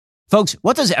Folks,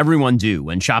 what does everyone do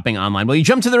when shopping online? Well, you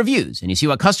jump to the reviews and you see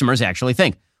what customers actually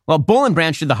think. Well, Boll &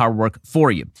 Branch did the hard work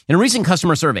for you. In a recent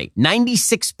customer survey,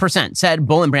 96% said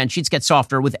Boll & Branch sheets get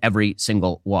softer with every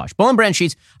single wash. Boll & Branch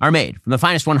sheets are made from the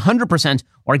finest 100%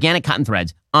 organic cotton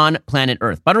threads on planet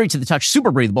Earth. Buttery to the touch,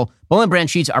 super breathable, Boll & Branch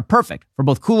sheets are perfect for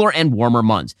both cooler and warmer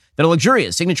months. Their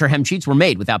luxurious signature hem sheets were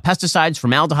made without pesticides,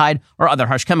 formaldehyde, or other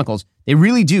harsh chemicals. They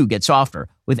really do get softer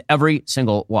with every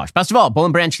single wash. Best of all, Boll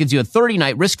 & Branch gives you a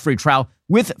 30-night risk-free trial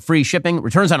with free shipping,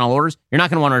 returns on all orders. You're not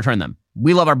going to want to return them.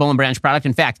 We love our Boll & Branch product.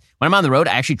 In fact, when I'm on the road,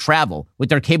 I actually travel with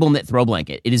their cable knit throw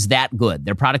blanket. It is that good.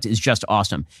 Their product is just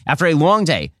awesome. After a long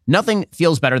day, nothing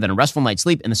feels better than a restful night's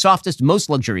sleep in the softest, most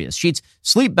luxurious sheets.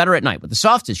 Sleep better at night with the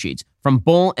softest sheets from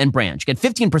Boll & Branch. Get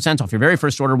 15% off your very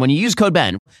first order when you use code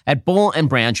BEN at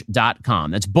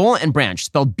bollandbranch.com. That's Boll & Branch,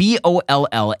 spelled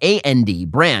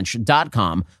BOLLAND,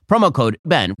 branch.com. Promo code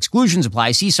BEN. Exclusions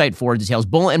apply. See site for details.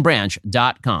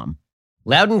 bollandbranch.com.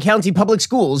 Loudoun County Public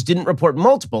Schools didn't report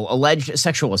multiple alleged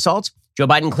sexual assaults. Joe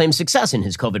Biden claims success in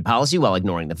his COVID policy while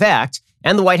ignoring the facts.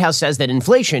 And the White House says that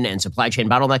inflation and supply chain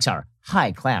bottlenecks are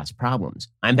high-class problems.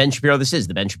 I'm Ben Shapiro. This is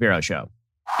The Ben Shapiro Show.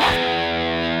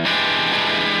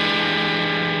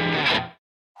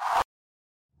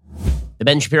 The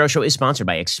Ben Shapiro Show is sponsored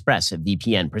by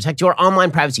ExpressVPN. Protect your online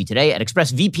privacy today at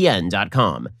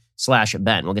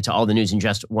expressvpn.com/Ben. We'll get to all the news in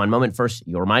just one moment. First,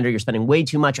 your reminder, you're spending way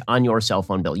too much on your cell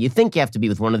phone bill. You think you have to be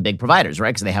with one of the big providers, right?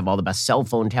 Because they have all the best cell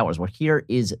phone towers. Well, here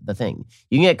is the thing.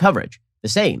 You can get coverage the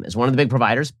same as one of the big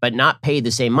providers, but not pay the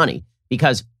same money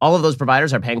because all of those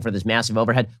providers are paying for this massive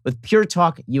overhead. With Pure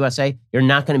Talk USA, you're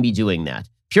not going to be doing that.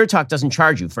 Pure Talk doesn't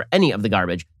charge you for any of the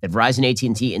garbage that Verizon,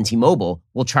 AT&T, and T-Mobile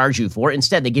will charge you for.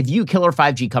 Instead, they give you killer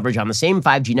 5G coverage on the same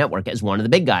 5G network as one of the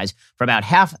big guys for about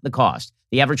half the cost.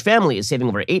 The average family is saving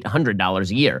over $800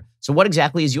 a year. So what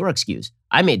exactly is your excuse?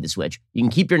 I made the switch. You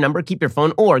can keep your number, keep your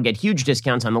phone, or get huge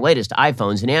discounts on the latest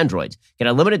iPhones and Androids. Get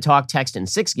unlimited talk, text, and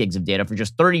 6 gigs of data for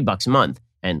just $30 a month.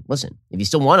 And listen, if you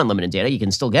still want unlimited data, you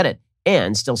can still get it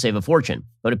and still save a fortune.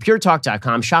 Go to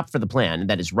puretalk.com, shop for the plan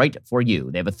that is right for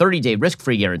you. They have a 30-day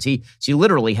risk-free guarantee, so you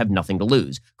literally have nothing to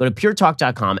lose. Go to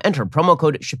puretalk.com, enter promo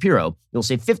code Shapiro. You'll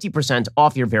save 50%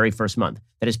 off your very first month.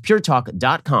 That is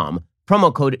puretalk.com,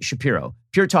 promo code Shapiro.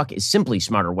 Pure Talk is simply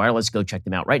smarter wireless. Go check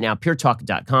them out right now.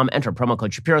 puretalk.com, enter promo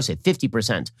code Shapiro, save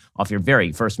 50% off your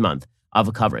very first month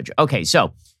of coverage. Okay,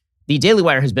 so the Daily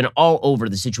Wire has been all over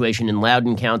the situation in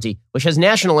Loudoun County, which has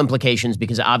national implications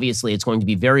because obviously it's going to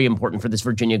be very important for this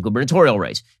Virginia gubernatorial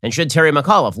race. And should Terry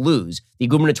McAuliffe lose the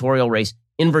gubernatorial race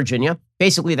in Virginia,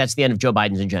 basically that's the end of Joe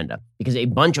Biden's agenda because a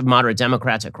bunch of moderate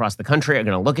Democrats across the country are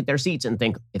going to look at their seats and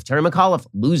think if Terry McAuliffe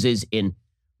loses in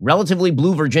relatively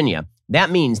blue Virginia, that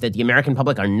means that the American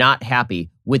public are not happy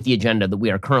with the agenda that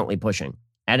we are currently pushing.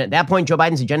 And at that point, Joe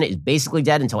Biden's agenda is basically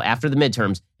dead until after the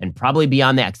midterms and probably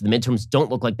beyond that because the midterms don't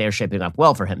look like they're shaping up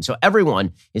well for him. So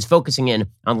everyone is focusing in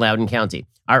on Loudoun County.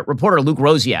 Our reporter, Luke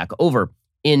Rosiak, over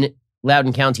in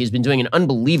Loudoun County has been doing an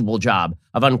unbelievable job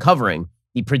of uncovering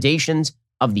the predations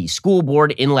of the school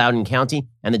board in Loudoun County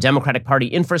and the Democratic Party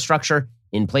infrastructure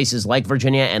in places like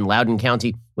Virginia and Loudoun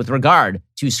County with regard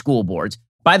to school boards.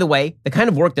 By the way, the kind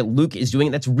of work that Luke is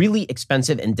doing, that's really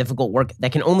expensive and difficult work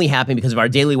that can only happen because of our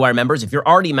Daily Wire members. If you're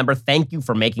already a member, thank you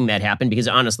for making that happen because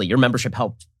honestly, your membership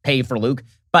helped pay for Luke.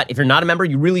 But if you're not a member,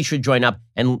 you really should join up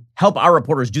and help our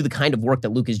reporters do the kind of work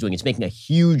that Luke is doing. It's making a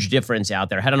huge difference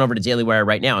out there. Head on over to Daily Wire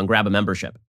right now and grab a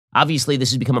membership. Obviously, this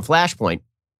has become a flashpoint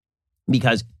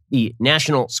because the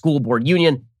National School Board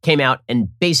Union came out and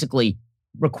basically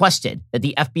requested that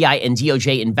the FBI and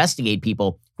DOJ investigate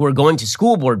people who are going to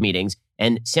school board meetings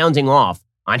and sounding off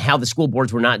on how the school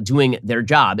boards were not doing their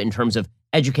job in terms of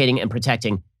educating and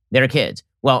protecting their kids.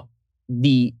 Well,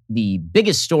 the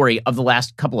biggest story of the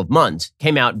last couple of months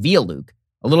came out via Luke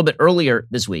a little bit earlier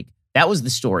this week. That was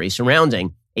the story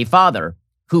surrounding a father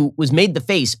who was made the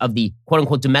face of the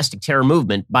quote-unquote domestic terror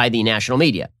movement by the national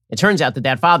media. It turns out that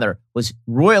that father was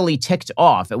royally ticked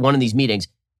off at one of these meetings,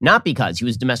 not because he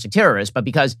was a domestic terrorist, but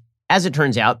because, as it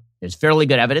turns out, there's fairly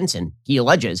good evidence, and he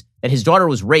alleges that his daughter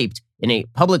was raped in a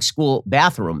public school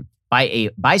bathroom by a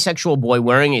bisexual boy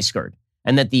wearing a skirt,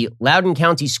 and that the Loudoun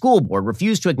County School Board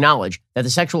refused to acknowledge that the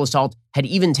sexual assault had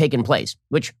even taken place,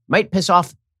 which might piss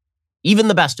off even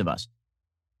the best of us.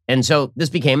 And so this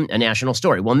became a national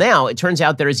story. Well, now it turns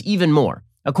out there is even more.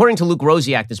 According to Luke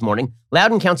Rosiak this morning,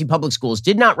 Loudoun County Public Schools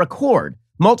did not record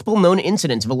multiple known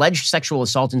incidents of alleged sexual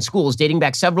assault in schools dating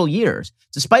back several years,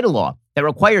 despite a law that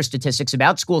requires statistics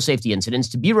about school safety incidents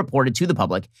to be reported to the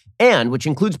public and which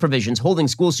includes provisions holding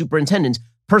school superintendents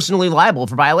personally liable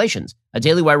for violations, a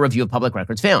Daily Wire review of public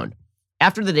records found.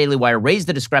 After the Daily Wire raised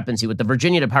the discrepancy with the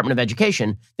Virginia Department of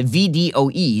Education, the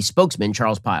VDOE spokesman,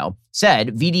 Charles Pyle,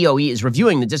 said VDOE is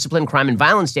reviewing the discipline, crime, and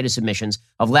violence data submissions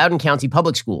of Loudoun County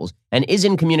Public Schools and is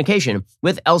in communication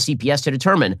with LCPS to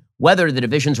determine whether the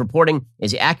division's reporting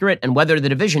is accurate and whether the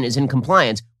division is in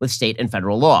compliance with state and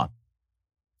federal law.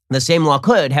 The same law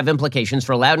could have implications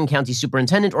for a Loudoun County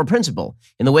superintendent or principal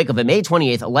in the wake of a May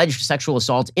 28th alleged sexual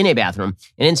assault in a bathroom,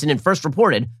 an incident first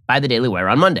reported by the Daily Wire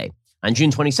on Monday. On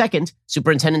June 22nd,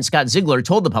 Superintendent Scott Ziegler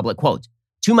told the public, quote,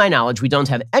 "To my knowledge, we don't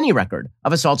have any record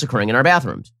of assaults occurring in our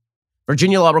bathrooms.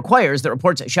 Virginia law requires that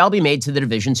reports shall be made to the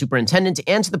division superintendent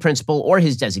and to the principal or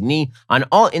his designee on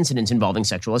all incidents involving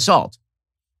sexual assault."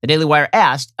 The Daily Wire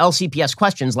asked LCPS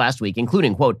questions last week,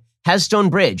 including, quote, "Has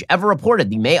Stonebridge ever reported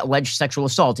the May alleged sexual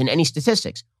assault in any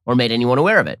statistics or made anyone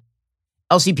aware of it?"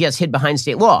 LCPS hid behind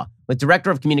state law, with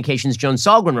Director of Communications Joan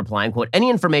Sahlgren replying, quote, "Any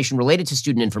information related to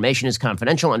student information is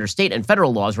confidential under state and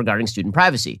federal laws regarding student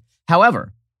privacy.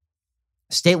 However,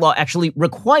 state law actually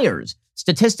requires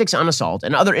statistics on assault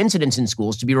and other incidents in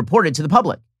schools to be reported to the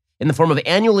public in the form of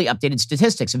annually updated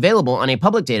statistics available on a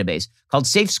public database called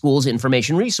Safe Schools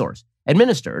Information Resource,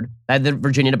 administered by the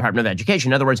Virginia Department of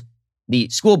Education." In other words, the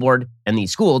school board and the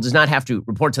school does not have to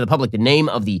report to the public the name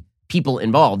of the people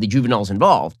involved, the juveniles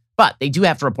involved, but they do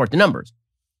have to report the numbers.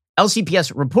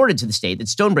 LCPS reported to the state that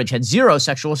Stonebridge had 0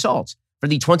 sexual assaults for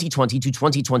the 2020 to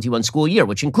 2021 school year,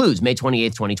 which includes May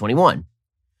 28, 2021.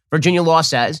 Virginia law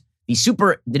says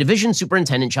the division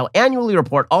superintendent shall annually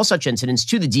report all such incidents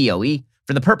to the DOE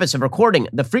for the purpose of recording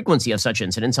the frequency of such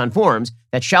incidents on forms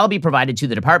that shall be provided to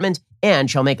the department and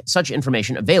shall make such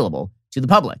information available to the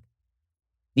public.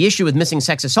 The issue with missing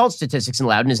sex assault statistics in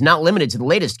Loudoun is not limited to the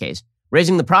latest case,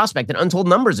 raising the prospect that untold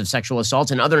numbers of sexual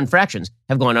assaults and other infractions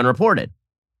have gone unreported.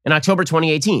 In October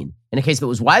 2018, in a case that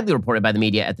was widely reported by the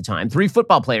media at the time, 3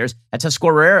 football players at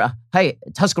Tuscarora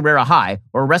High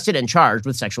were arrested and charged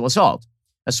with sexual assault.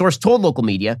 A source told local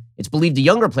media it's believed a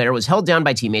younger player was held down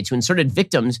by teammates who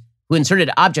inserted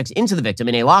objects into the victim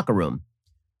in a locker room.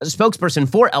 A spokesperson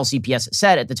for LCPS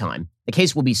said at the time, the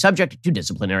case will be subject to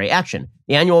disciplinary action.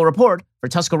 The annual report for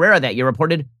Tuscarora that year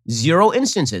reported 0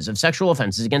 instances of sexual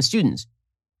offenses against students.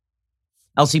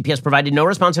 LCPS provided no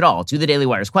response at all to the Daily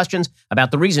Wire's questions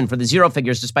about the reason for the 0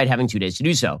 figures despite having 2 days to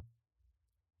do so.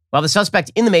 While the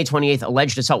suspect in the May 28th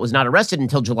alleged assault was not arrested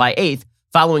until July 8th,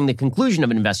 following the conclusion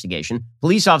of an investigation,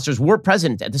 police officers were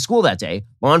present at the school that day,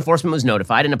 law enforcement was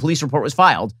notified, and a police report was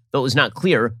filed, though it was not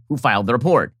clear who filed the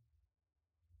report.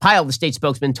 Pyle, the state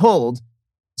spokesman,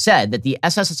 said that the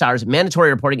SSSR's mandatory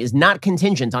reporting is not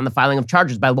contingent on the filing of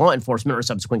charges by law enforcement or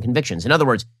subsequent convictions. In other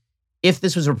words, if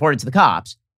this was reported to the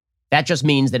cops, that just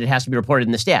means that it has to be reported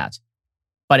in the stats.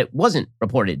 But it wasn't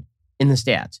reported in the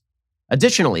stats.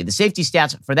 Additionally, the safety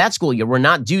stats for that school year were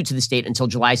not due to the state until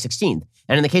July 16th.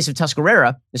 And in the case of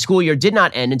Tuscarora, the school year did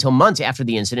not end until months after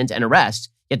the incident and arrests,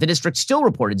 yet the district still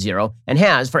reported 0 and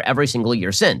has for every single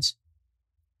year since.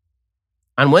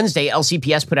 On Wednesday,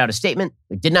 LCPS put out a statement.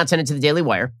 It did not send it to the Daily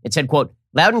Wire. It said, quote,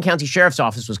 "Loudoun County Sheriff's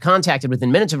Office was contacted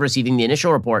within minutes of receiving the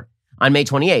initial report on May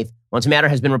 28th. Once a matter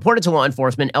has been reported to law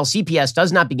enforcement, LCPS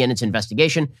does not begin its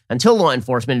investigation until law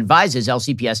enforcement advises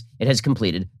LCPS it has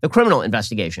completed the criminal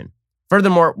investigation.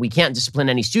 Furthermore, we can't discipline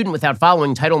any student without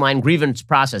following Title IX grievance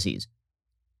processes."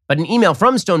 But an email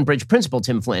from Stonebridge principal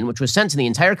Tim Flynn, which was sent to the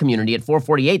entire community at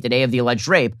 4:48 the day of the alleged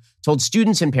rape, told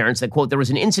students and parents that, quote, "There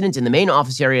was an incident in the main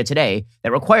office area today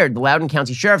that required the Loudoun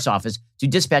County Sheriff's Office to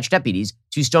dispatch deputies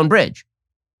to Stonebridge."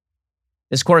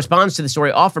 This corresponds to the story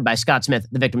offered by Scott Smith,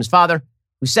 the victim's father,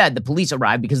 who said the police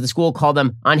arrived because the school called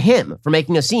them on him for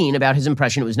making a scene about his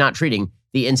impression it was not treating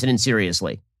the incident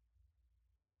seriously.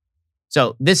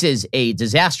 So this is a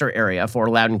disaster area for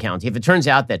Loudoun County. If it turns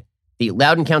out that the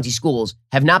Loudoun County schools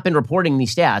have not been reporting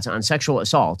these stats on sexual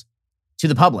assault to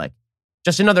the public,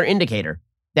 just another indicator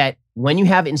that when you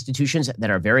have institutions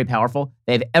that are very powerful,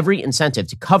 they have every incentive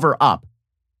to cover up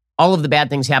all of the bad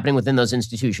things happening within those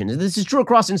institutions. This is true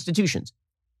across institutions.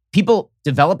 People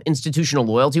develop institutional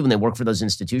loyalty when they work for those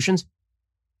institutions.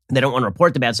 They don't want to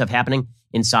report the bad stuff happening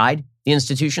inside the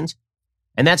institutions.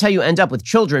 And that's how you end up with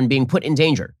children being put in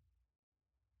danger.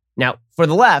 Now, for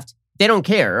the left, they don't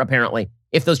care, apparently,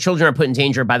 if those children are put in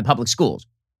danger by the public schools.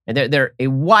 And there are a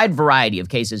wide variety of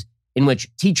cases in which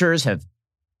teachers have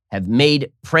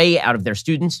made prey out of their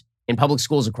students in public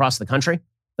schools across the country.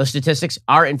 Those statistics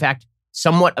are, in fact,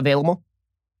 somewhat available.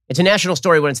 It's a national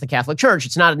story when it's the Catholic Church.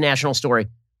 It's not a national story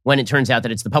when it turns out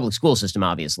that it's the public school system,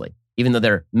 obviously, even though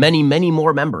there are many, many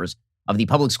more members of the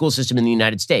public school system in the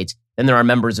United States than there are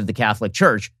members of the Catholic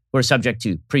Church who are subject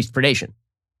to priest predation.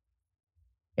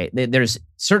 Okay, there's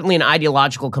certainly an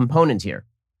ideological component here.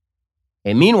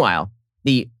 Okay, meanwhile,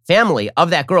 The family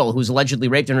of that girl who was allegedly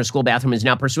raped in her school bathroom is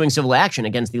now pursuing civil action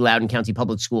against the Loudoun County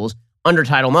Public Schools under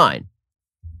Title IX.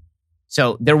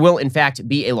 So there will, in fact,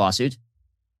 be a lawsuit.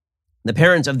 The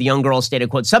parents of the young girl stated,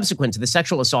 quote, subsequent to the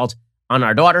sexual assault on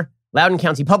our daughter, Loudoun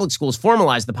County Public Schools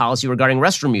formalized the policy regarding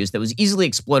restroom use that was easily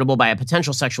exploitable by a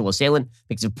potential sexual assailant.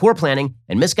 Because of poor planning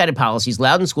and misguided policies,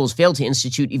 Loudoun schools failed to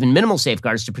institute even minimal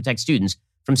safeguards to protect students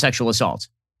from sexual assault.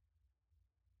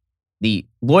 The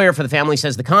lawyer for the family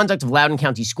says the conduct of Loudoun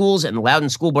County schools and the Loudoun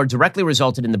School Board directly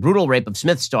resulted in the brutal rape of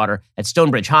Smith's daughter at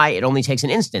Stonebridge High. It only takes an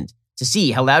instant to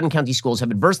see how Loudoun County schools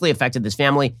have adversely affected this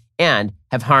family and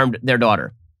have harmed their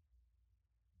daughter.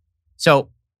 So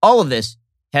all of this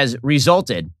has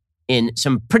resulted in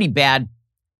some pretty bad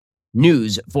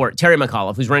news for Terry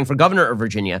McAuliffe, who's running for governor of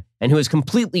Virginia and who is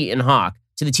completely in hock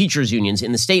to the teachers' unions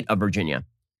in the state of Virginia.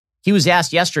 He was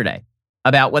asked yesterday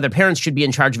about whether parents should be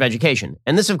in charge of education.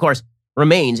 And this, of course,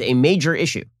 remains a major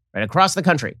issue right across the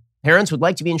country. Parents would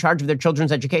like to be in charge of their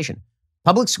children's education.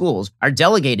 Public schools are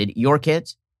delegated your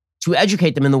kids to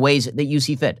educate them in the ways that you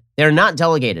see fit. They're not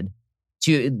delegated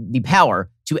to the power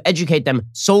to educate them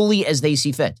solely as they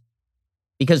see fit.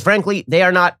 Because frankly, they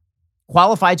are not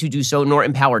qualified to do so nor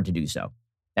empowered to do so.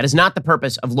 That is not the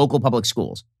purpose of local public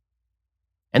schools.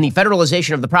 And the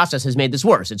federalization of the process has made this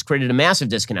worse. It's created a massive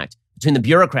disconnect between the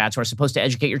bureaucrats who are supposed to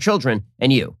educate your children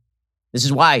and you. This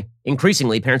is why,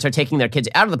 increasingly, parents are taking their kids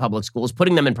out of the public schools,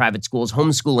 putting them in private schools,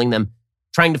 homeschooling them,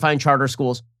 trying to find charter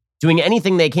schools, doing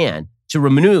anything they can to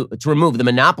remove the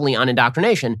monopoly on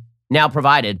indoctrination now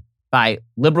provided by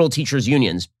liberal teachers'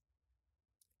 unions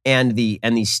and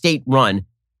the state-run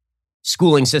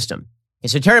schooling system. Okay,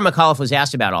 so Terry McAuliffe was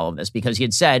asked about all of this because he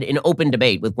had said in open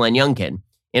debate with Glenn Youngkin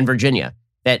in Virginia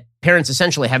that parents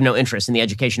essentially have no interest in the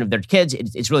education of their kids.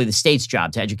 It's really the state's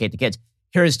job to educate the kids.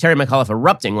 Here is Terry McAuliffe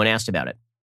erupting when asked about it.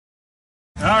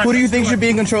 Who do you think should be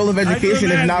in control of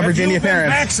education if not Virginia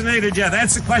parents? Vaccinated yet?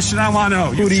 That's the question I want to know.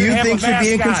 Who do you think should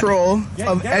be in control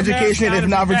of education if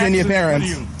not Virginia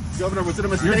parents? Governor, was it a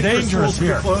mistake You're dangerous for schools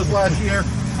to be closed last year?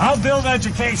 I'll build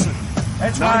education.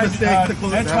 That's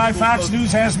why Fox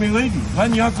News has me leaving.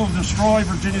 Glenn Youngkin will destroy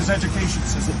Virginia's education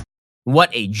system. What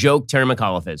a joke Terry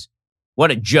McAuliffe is. What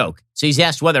a joke. So he's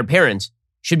asked whether parents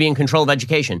should be in control of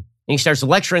education, and he starts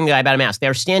lecturing the guy about a mask.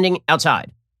 They're standing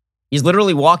outside. He's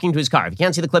literally walking to his car. If you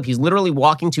can't see the clip, he's literally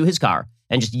walking to his car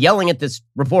and just yelling at this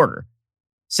reporter,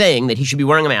 saying that he should be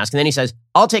wearing a mask. And then he says,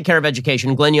 I'll take care of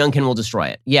education. Glenn Youngkin will destroy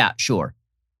it. Yeah, sure.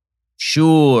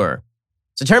 Sure.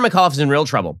 So Terry McAuliffe is in real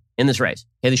trouble in this race.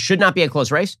 Okay, this should not be a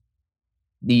close race.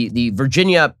 The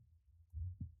Virginia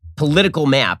political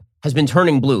map has been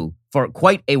turning blue for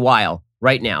quite a while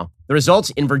right now. The results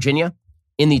in Virginia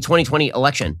in the 2020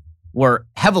 election were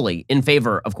heavily in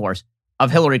favor, of course,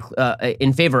 of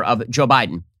in favor of Joe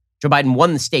Biden. Joe Biden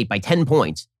won the state by 10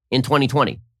 points in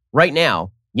 2020. Right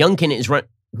now, Youngkin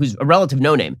who's a relative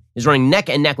no-name, is running neck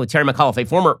and neck with Terry McAuliffe, a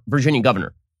former Virginia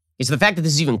governor. So the fact that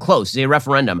this is even close is a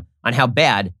referendum on how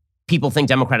bad people think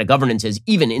democratic governance is,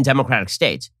 even in democratic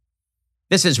states.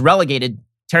 This has relegated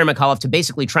Terry McAuliffe to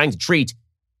basically trying to treat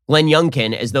Glenn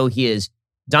Youngkin as though he is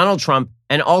Donald Trump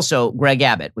and also Greg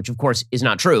Abbott, which of course is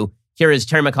not true. Here is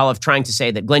Terry McAuliffe trying to say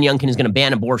that Glenn Youngkin is going to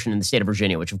ban abortion in the state of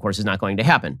Virginia, which of course is not going to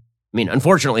happen. I mean,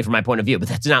 unfortunately from my point of view, but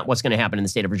that's not what's going to happen in the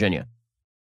state of Virginia.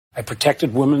 I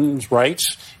protected women's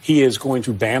rights. He is going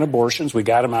to ban abortions. We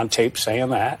got him on tape saying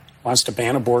that. Wants to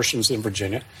ban abortions in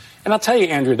Virginia. And I'll tell you,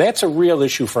 Andrew, that's a real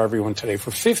issue for everyone today. For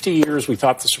 50 years, we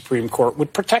thought the Supreme Court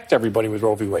would protect everybody with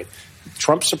Roe v. Wade.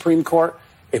 Trump's Supreme Court,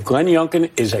 if Glenn Youngkin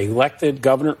is elected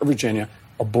governor of Virginia,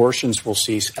 abortions will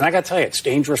cease. And I got to tell you, it's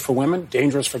dangerous for women,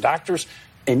 dangerous for doctors,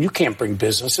 and you can't bring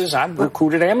businesses. I've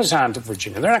recruited Amazon to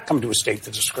Virginia. They're not coming to a state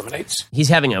that discriminates. He's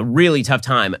having a really tough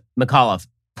time, McAuliffe,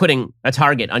 putting a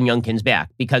target on Youngkin's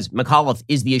back because McAuliffe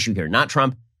is the issue here, not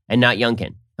Trump and not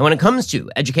Youngkin. And when it comes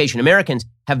to education, Americans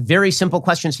have very simple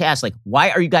questions to ask, like, why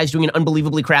are you guys doing an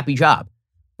unbelievably crappy job?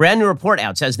 Brand new report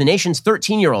out says the nation's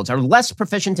 13-year-olds are less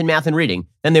proficient in math and reading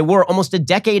than they were almost a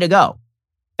decade ago.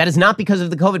 That is not because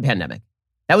of the COVID pandemic.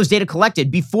 That was data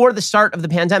collected before the start of the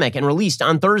pandemic and released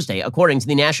on Thursday, according to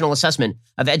the National Assessment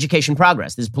of Education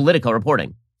Progress. This is Politico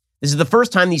reporting. This is the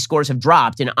first time these scores have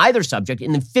dropped in either subject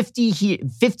in the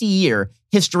 50-year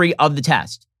history of the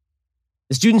test.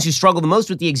 The students who struggle the most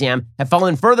with the exam have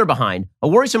fallen further behind, a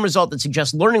worrisome result that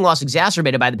suggests learning loss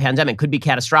exacerbated by the pandemic could be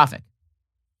catastrophic.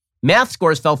 Math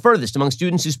scores fell furthest among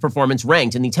students whose performance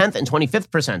ranked in the 10th and 25th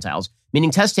percentiles,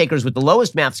 meaning test takers with the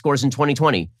lowest math scores in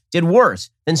 2020 did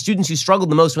worse than students who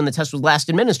struggled the most when the test was last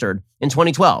administered in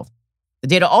 2012. The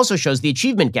data also shows the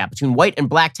achievement gap between white and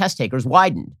black test takers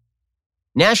widened.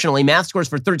 Nationally, math scores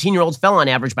for 13-year-olds fell on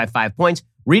average by 5 points.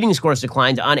 Reading scores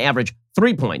declined on average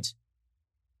 3 points.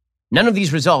 None of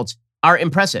these results are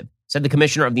impressive, said the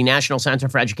commissioner of the National Center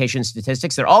for Education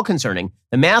Statistics. They're all concerning.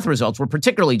 The math results were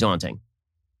particularly daunting.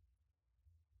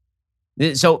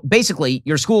 So basically,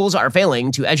 your schools are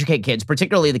failing to educate kids,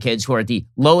 particularly the kids who are at the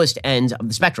lowest end of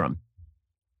the spectrum.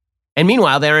 And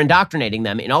meanwhile, they're indoctrinating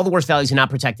them in all the worst values and not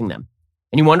protecting them.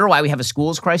 And you wonder why we have a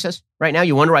schools crisis right now?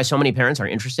 You wonder why so many parents are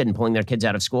interested in pulling their kids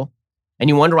out of school? And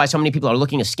you wonder why so many people are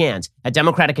looking askance at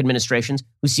Democratic administrations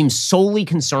who seem solely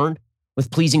concerned with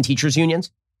pleasing teachers'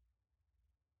 unions?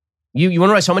 You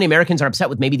wonder why so many Americans are upset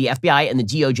with maybe the FBI and the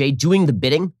DOJ doing the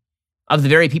bidding of the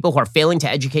very people who are failing to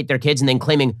educate their kids and then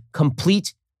claiming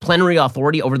complete plenary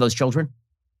authority over those children?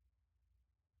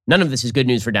 None of this is good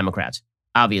news for Democrats,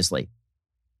 obviously.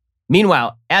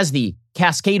 Meanwhile, as the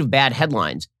cascade of bad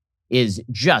headlines is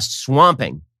just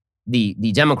swamping the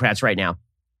Democrats right now,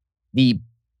 the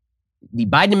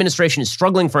Biden administration is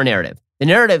struggling for a narrative. The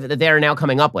narrative that they are now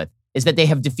coming up with is that they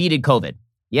have defeated COVID.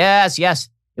 Yes,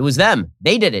 it was them.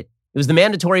 They did it. It was the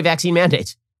mandatory vaccine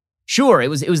mandates. Sure, it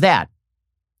was that.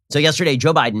 So yesterday,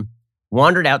 Joe Biden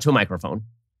wandered out to a microphone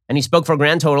and he spoke for a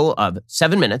grand total of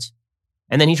 7 minutes.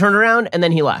 And then he turned around and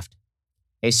then he left.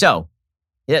 Okay, so,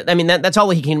 I mean, that's all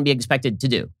he can be expected to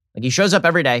do. Like, he shows up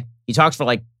every day. He talks for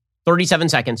like 37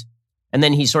 seconds. And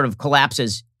then he sort of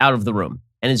collapses out of the room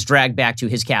and is dragged back to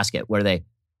his casket where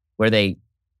they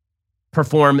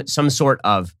perform some sort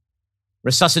of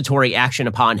resuscitatory action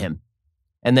upon him.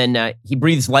 And then he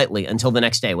breathes lightly until the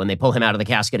next day when they pull him out of the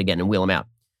casket again and wheel him out.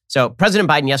 So President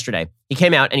Biden yesterday, he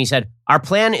came out and he said, our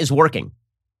plan is working.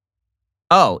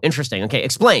 Oh, interesting. Okay,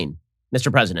 explain, Mr.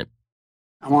 President.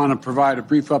 I want to provide a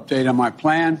brief update on my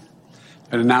plan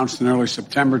that announced in early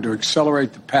September to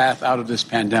accelerate the path out of this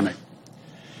pandemic.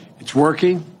 It's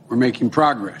working. We're making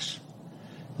progress.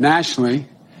 Nationally,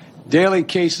 daily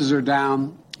cases are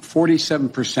down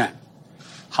 47%.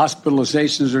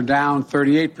 Hospitalizations are down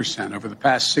 38% over the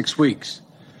past 6 weeks.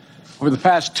 Over the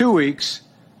past 2 weeks,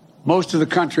 most of the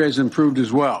country has improved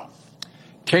as well.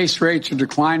 Case rates are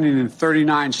declining in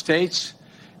 39 states,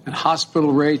 and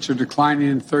hospital rates are declining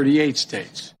in 38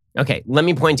 states. Okay, let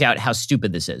me point out how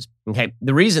stupid this is. Okay,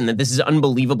 the reason that this is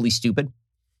unbelievably stupid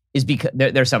is because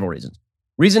there are several reasons.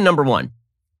 Reason number one,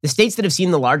 the states that have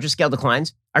seen the largest scale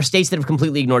declines are states that have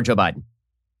completely ignored Joe Biden.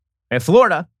 Right,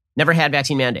 Florida never had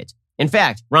vaccine mandates. In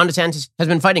fact, Ron DeSantis has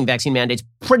been fighting vaccine mandates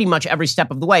pretty much every step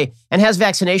of the way and has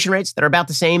vaccination rates that are about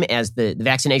the same as the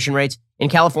vaccination rates in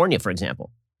California, for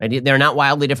example. Right? They're not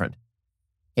wildly different.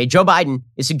 Okay, Joe Biden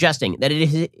is suggesting that it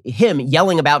is him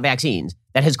yelling about vaccines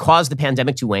that has caused the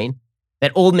pandemic to wane,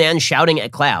 that old man shouting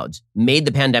at clouds made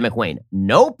the pandemic wane.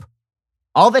 Nope.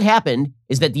 All that happened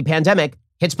is that the pandemic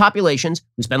hits populations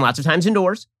who spend lots of time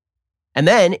indoors, and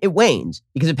then it wanes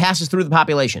because it passes through the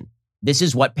population. This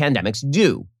is what pandemics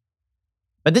do.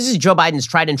 But this is Joe Biden's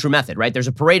tried and true method, right? There's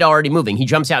a parade already moving. He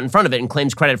jumps out in front of it and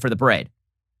claims credit for the parade.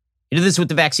 He did this with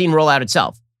the vaccine rollout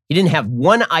itself. He didn't have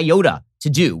one iota to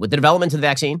do with the development of the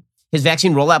vaccine. His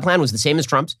vaccine rollout plan was the same as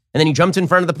Trump's. And then he jumped in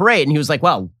front of the parade and he was like,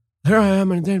 well, here I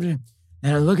am. And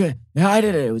look at, I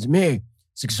did it. It was me.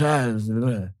 Success.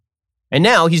 And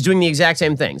now he's doing the exact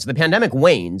same thing. So the pandemic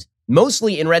wanes,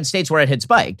 mostly in red states where it had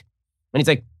spiked. And he's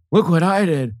like, look what I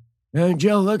did.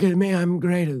 Joe, look at me. I'm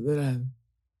great at that.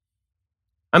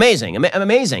 Amazing.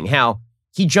 Amazing how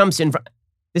he jumps in front.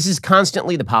 This is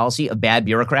constantly the policy of bad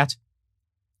bureaucrats,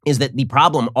 is that the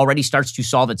problem already starts to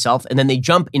solve itself, and then they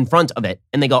jump in front of it,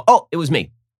 and they go, oh, it was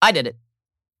me. I did it.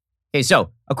 Okay,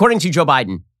 so according to Joe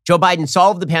Biden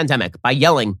solved the pandemic by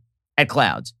yelling at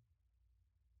clouds.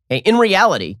 Okay, in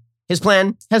reality, his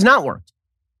plan has not worked.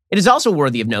 It is also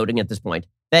worthy of noting at this point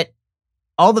that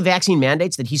all the vaccine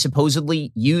mandates that he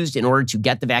supposedly used in order to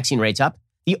get the vaccine rates up,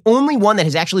 the only one that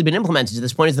has actually been implemented to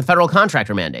this point is the federal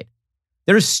contractor mandate.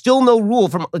 There is still no rule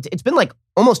from, it's been like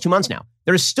almost 2 months now.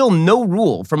 There is still no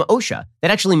rule from OSHA that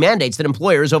actually mandates that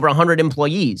employers over 100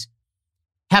 employees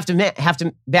have to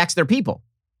vax their people.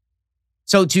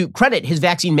 So to credit his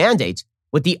vaccine mandates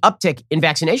with the uptick in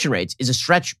vaccination rates is a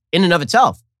stretch in and of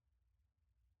itself.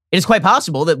 It is quite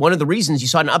possible that one of the reasons you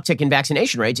saw an uptick in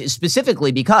vaccination rates is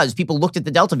specifically because people looked at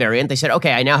the Delta variant. They said,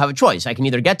 okay, I now have a choice. I can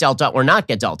either get Delta or not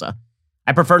get Delta.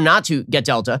 I prefer not to get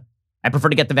Delta. I prefer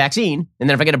to get the vaccine. And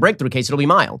then if I get a breakthrough case, it'll be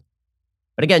mild.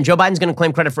 But again, Joe Biden's going to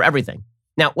claim credit for everything.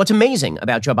 Now, what's amazing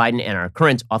about Joe Biden and our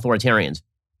current authoritarians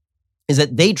is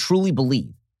that they truly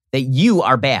believe that you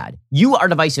are bad. You are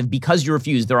divisive because you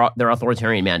refuse their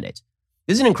authoritarian mandates.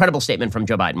 This is an incredible statement from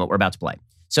Joe Biden, what we're about to play.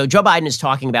 So Joe Biden is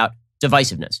talking about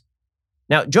divisiveness.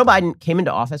 Now, Joe Biden came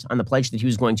into office on the pledge that he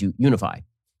was going to unify.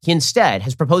 He instead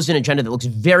has proposed an agenda that looks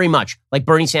very much like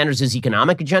Bernie Sanders'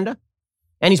 economic agenda.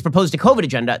 And he's proposed a COVID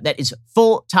agenda that is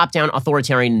full top-down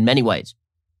authoritarian in many ways.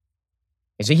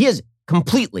 Okay, so he has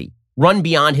completely run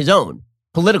beyond his own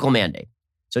political mandate.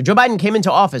 So Joe Biden came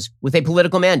into office with a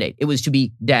political mandate. It was to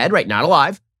be dead, right, not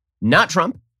alive, not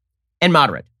Trump, and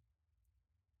moderate.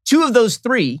 2 of those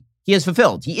 3 he has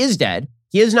fulfilled. He is dead,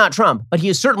 he is not Trump, but he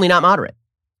is certainly not moderate.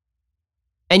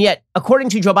 And yet, according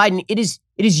to Joe Biden, it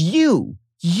is you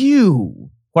who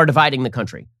are dividing the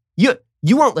country.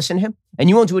 You won't listen to him, and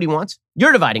you won't do what he wants.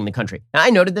 You're dividing the country. Now,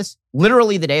 I noted this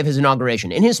literally the day of his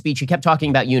inauguration. In his speech, he kept talking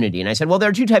about unity. And I said, well, there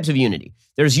are 2 types of unity.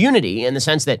 There's unity in the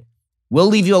sense that we'll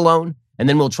leave you alone, and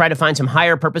then we'll try to find some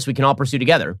higher purpose we can all pursue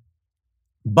together.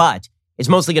 But it's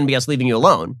mostly going to be us leaving you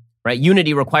alone, right?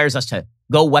 Unity requires us to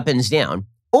go weapons down.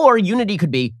 Or unity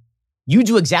could be, you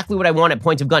do exactly what I want at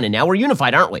point of gun, and now we're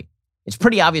unified, aren't we? It's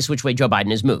pretty obvious which way Joe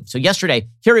Biden has moved. So yesterday,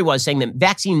 here he was saying that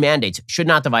vaccine mandates should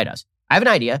not divide us. I have an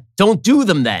idea. Don't do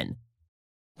them then.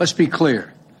 Let's be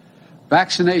clear.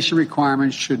 Vaccination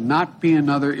requirements should not be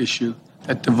another issue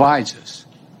that divides us.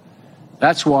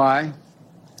 That's why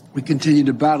we continue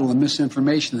to battle the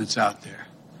misinformation that's out there.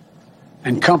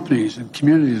 And companies and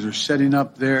communities are stepping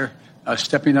up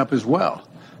as well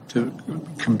to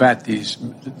combat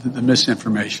the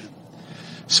misinformation.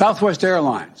 Southwest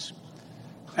Airlines,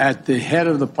 at the head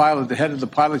of the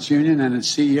pilots union and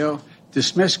its CEO,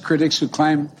 dismissed critics who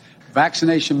claim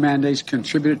vaccination mandates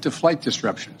contributed to flight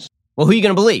disruptions. Well, who are you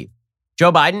going to believe?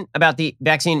 Joe Biden about the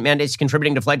vaccine mandates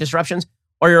contributing to flight disruptions,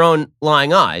 or your own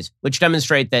lying eyes, which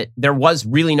demonstrate that there was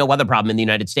really no weather problem in the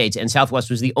United States and Southwest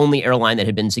was the only airline that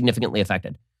had been significantly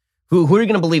affected? Who are you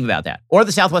going to believe about that? Or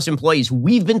the Southwest employees who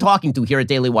we've been talking to here at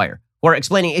Daily Wire, who are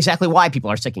explaining exactly why people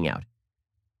are sticking out.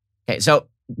 Okay, so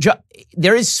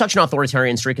there is such an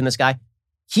authoritarian streak in this guy.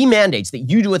 He mandates that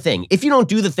you do a thing. If you don't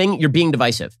do the thing, you're being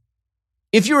divisive.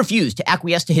 If you refuse to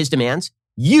acquiesce to his demands,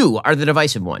 you are the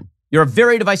divisive one. You're a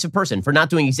very divisive person for not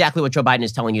doing exactly what Joe Biden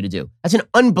is telling you to do. That's an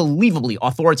unbelievably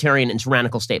authoritarian and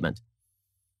tyrannical statement.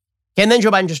 Okay, and then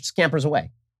Joe Biden just scampers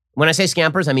away. When I say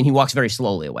scampers, I mean he walks very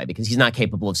slowly away because he's not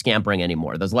capable of scampering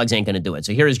anymore. Those legs ain't going to do it.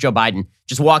 So here is Joe Biden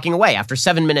just walking away after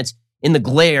 7 minutes in the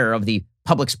glare of the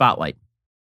public spotlight.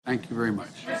 Thank you very much.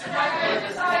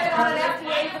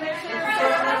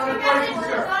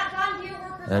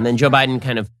 And then Joe Biden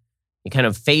kind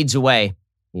of fades away.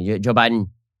 Joe Biden,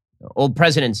 old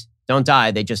presidents don't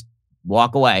die. They just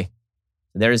walk away.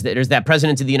 There's that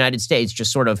president of the United States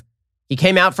just sort of, he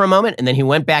came out for a moment and then he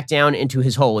went back down into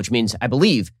his hole, which means, I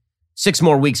believe, 6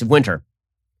 more weeks of winter.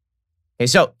 Okay,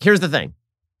 so here's the thing.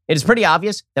 It is pretty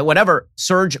obvious that whatever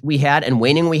surge we had and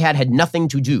waning we had nothing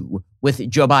to do with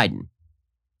Joe Biden.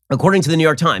 According to the New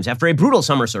York Times, after a brutal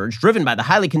summer surge driven by the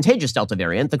highly contagious Delta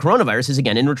variant, the coronavirus is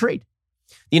again in retreat.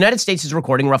 The United States is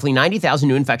recording roughly 90,000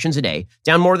 new infections a day,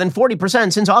 down more than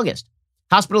 40% since August.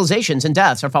 Hospitalizations and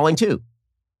deaths are falling too.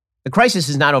 The crisis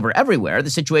is not over everywhere. The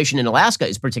situation in Alaska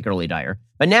is particularly dire,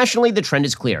 but nationally the trend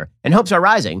is clear, and hopes are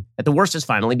rising that the worst is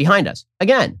finally behind us.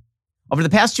 Again, over the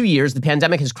past 2 years, the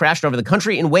pandemic has crashed over the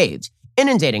country in waves,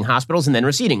 inundating hospitals and then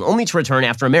receding, only to return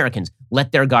after Americans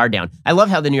let their guard down. I love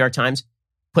how the New York Times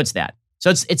puts that. So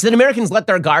it's that Americans let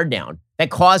their guard down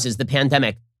that causes the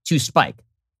pandemic to spike.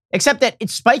 Except that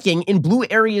it's spiking in blue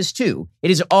areas too. It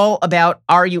is all about,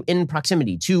 are you in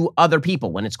proximity to other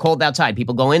people? When it's cold outside,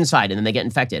 people go inside and then they get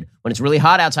infected. When it's really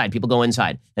hot outside, people go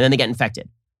inside and then they get infected.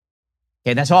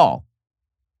 Okay, that's all.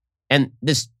 And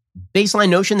this baseline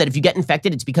notion that if you get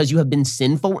infected, it's because you have been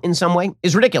sinful in some way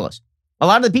is ridiculous. A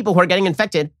lot of the people who are getting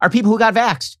infected are people who got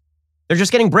vaxxed. They're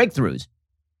just getting breakthroughs.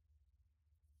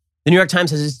 The New York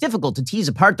Times says it's difficult to tease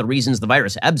apart the reasons the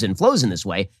virus ebbs and flows in this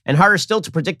way, and harder still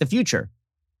to predict the future.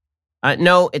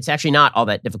 No, it's actually not all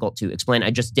that difficult to explain.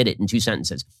 I just did it in 2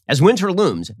 sentences. As winter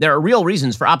looms, there are real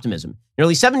reasons for optimism.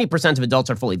 Nearly 70% of adults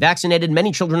are fully vaccinated.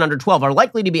 Many children under 12 are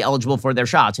likely to be eligible for their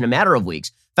shots in a matter of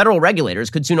weeks. Federal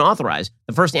regulators could soon authorize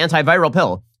the first antiviral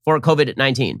pill for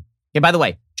COVID-19. Okay, by the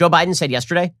way, Joe Biden said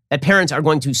yesterday that parents are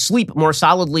going to sleep more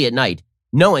solidly at night,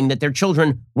 knowing that their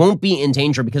children won't be in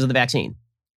danger because of the vaccine.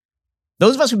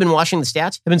 Those of us who've been watching the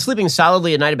stats have been sleeping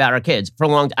solidly at night about our kids for a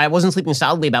long time. I wasn't sleeping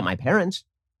solidly about my parents.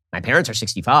 My parents are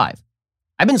 65.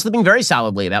 I've been sleeping very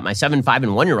solidly about my 7, 5,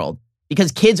 and 1-year-old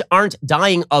because kids aren't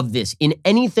dying of this in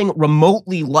anything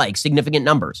remotely like significant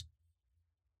numbers.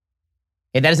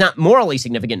 Okay, that is not morally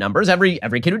significant numbers. Every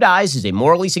kid who dies is a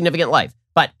morally significant life.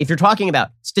 But if you're talking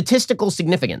about statistical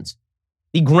significance,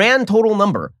 the grand total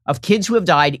number of kids who have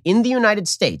died in the United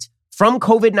States from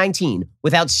COVID-19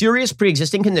 without serious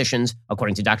pre-existing conditions,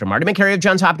 according to Dr. Marty Makary of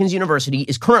Johns Hopkins University,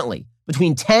 is currently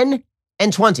between 10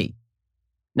 and 20.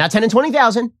 Not 10 and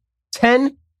 20,000,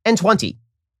 10 and 20.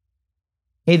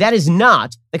 Hey, that is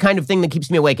not the kind of thing that keeps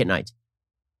me awake at night.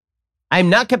 I am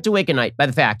not kept awake at night by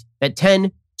the fact that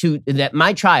that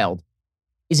my child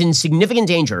is in significant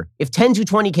danger if 10 to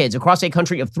 20 kids across a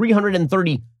country of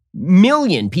 330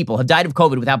 million people have died of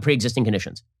COVID without pre-existing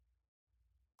conditions.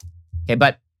 Okay,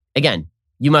 but again,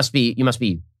 you must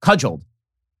be cudgeled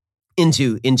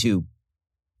into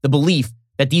the belief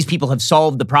that these people have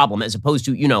solved the problem as opposed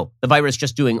to, the virus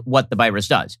just doing what the virus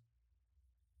does.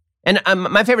 And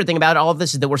my favorite thing about all of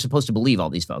this is that we're supposed to believe all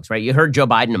these folks, right? You heard Joe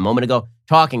Biden a moment ago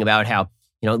talking about how,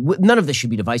 none of this should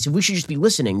be divisive. We should just be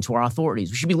listening to our authorities.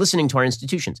 We should be listening to our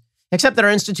institutions, except that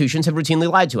our institutions have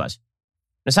routinely lied to us.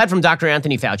 And aside from Dr.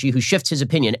 Anthony Fauci, who shifts his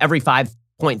opinion every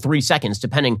 5.3 seconds,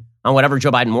 depending on whatever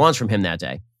Joe Biden wants from him that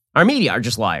day, our media are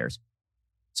just liars.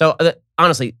 So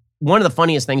honestly, one of the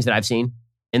funniest things that I've seen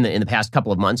in the past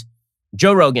couple of months,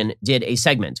 Joe Rogan did a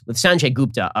segment with Sanjay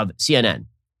Gupta of CNN.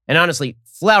 And honestly,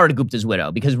 flower to Gupta's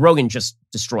widow, because Rogan just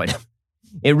destroyed him.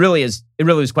 It really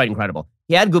was quite incredible.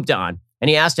 He had Gupta on, and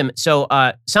he asked him, so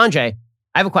Sanjay,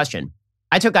 I have a question.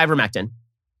 I took ivermectin.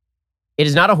 It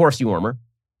is not a horse dewormer.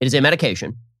 It is a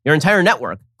medication. Your entire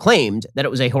network claimed that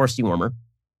it was a horse dewormer.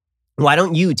 Why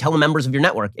don't you tell the members of your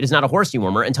network it is not a horse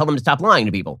dewormer and tell them to stop lying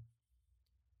to people?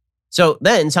 So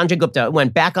then Sanjay Gupta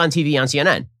went back on TV on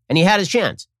CNN, and he had his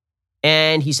chance.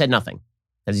 And he said nothing,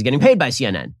 because he's getting paid by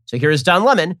CNN. So here is Don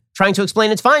Lemon trying to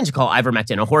explain it's fine to call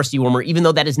ivermectin a horse dewormer, even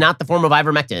though that is not the form of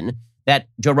ivermectin that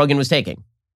Joe Rogan was taking.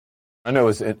 I know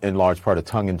it's in large part a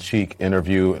tongue-in-cheek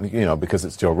interview, because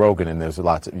it's Joe Rogan and there's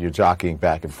you're jockeying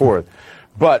back and forth.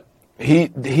 But he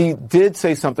did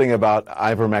say something about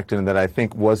ivermectin that I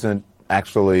think wasn't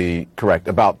actually correct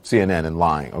about CNN and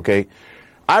lying, okay?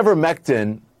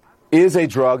 Ivermectin is a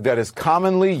drug that is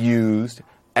commonly used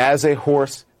as a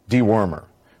horse dewormer.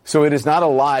 So it is not a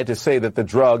lie to say that the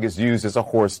drug is used as a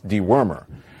horse dewormer.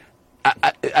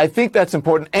 I think that's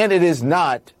important, and it is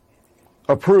not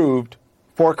approved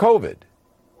for COVID.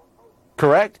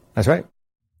 Correct? That's right.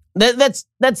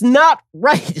 That's not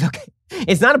right. Okay.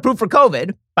 It's not approved for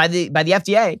COVID by the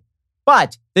FDA,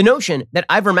 but the notion that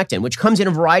ivermectin, which comes in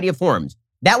a variety of forms,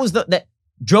 that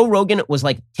Joe Rogan was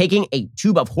like taking a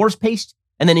tube of horse paste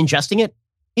and then ingesting it,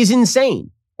 is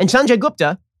insane. And Sanjay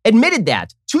Gupta admitted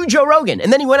that to Joe Rogan.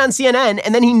 And then he went on CNN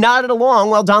and then he nodded along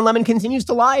while Don Lemon continues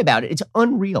to lie about it. It's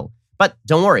unreal. But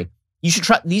don't worry. You should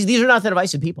try. These are not the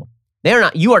divisive people. They are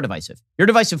not. You are divisive. You're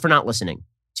divisive for not listening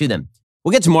to them.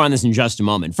 We'll get to more on this in just a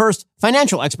moment. First,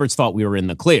 financial experts thought we were in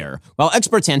the clear. While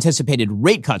experts anticipated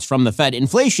rate cuts from the Fed,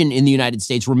 inflation in the United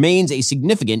States remains a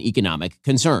significant economic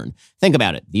concern. Think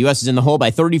about it. The U.S. is in the hole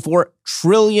by $34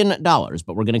 trillion, but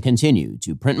we're going to continue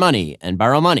to print money and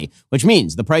borrow money, which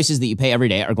means the prices that you pay every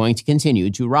day are going to continue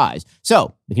to rise.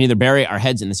 So we can either bury our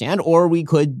heads in the sand, or we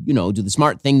could, do the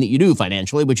smart thing that you do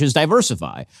financially, which is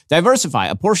diversify. Diversify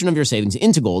a portion of your savings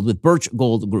into gold with Birch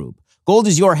Gold Group. Gold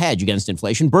is your hedge against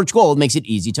inflation. Birch Gold makes it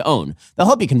easy to own. They'll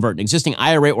help you convert an existing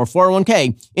IRA or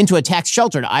 401k into a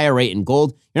tax-sheltered IRA in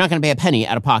gold. You're not going to pay a penny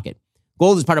out of pocket.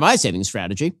 Gold is part of my savings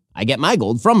strategy. I get my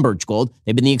gold from Birch Gold.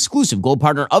 They've been the exclusive gold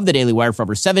partner of the Daily Wire for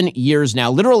over 7 years now,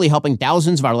 literally helping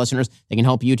thousands of our listeners. They can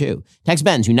help you too. Text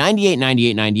BEN to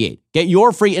 989898. Get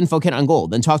your free info kit on gold,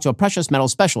 then talk to a precious metal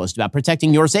specialist about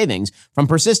protecting your savings from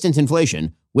persistent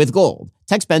inflation with gold.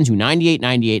 Text BEN to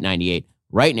 989898.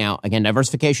 Right now. Again,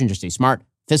 diversification, just a smart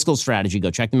fiscal strategy.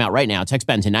 Go check them out right now. Text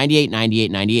BEN to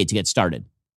 989898 to get started.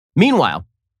 Meanwhile,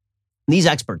 these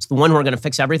experts, the one who are going to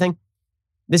fix everything,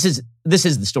 this is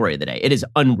the story of the day. It is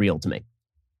unreal to me.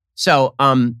 So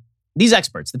these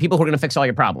experts, the people who are going to fix all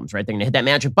your problems, right? They're going to hit that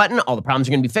magic button. All the problems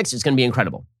are going to be fixed. It's going to be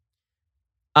incredible.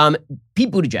 Pete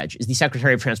Buttigieg is the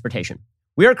Secretary of Transportation.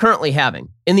 We are currently having,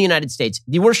 in the United States,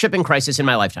 the worst shipping crisis in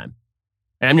my lifetime.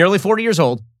 And I'm nearly 40 years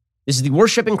old. This is the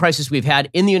worst shipping crisis we've had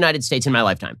in the United States in my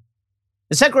lifetime.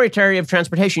 The Secretary of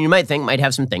Transportation, you might think, might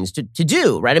have some things to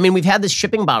do, right? I mean, we've had this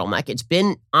shipping bottleneck. It's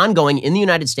been ongoing in the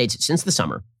United States since the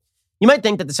summer. You might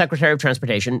think that the Secretary of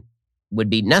Transportation would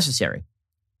be necessary.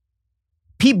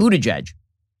 Pete Buttigieg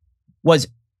was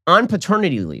on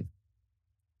paternity leave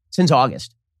since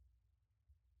August.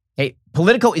 Okay,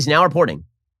 Politico is now reporting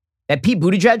that Pete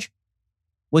Buttigieg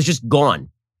was just gone.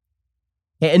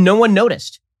 Okay, and no one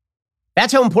noticed.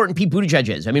 That's how important Pete Buttigieg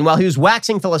is. I mean, while he was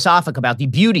waxing philosophic about the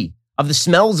beauty of the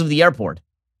smells of the airport,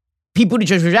 Pete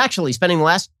Buttigieg was actually spending the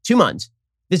last 2 months,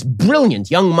 this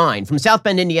brilliant young mind from South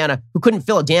Bend, Indiana, who couldn't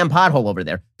fill a damn pothole over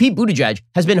there. Pete Buttigieg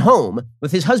has been home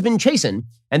with his husband, Chasen,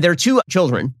 and their 2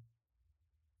 children.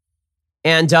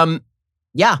 And,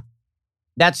 yeah,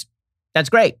 that's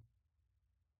great.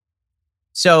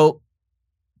 So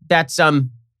that's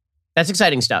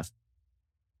exciting stuff.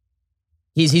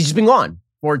 He's just been gone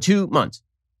for 2 months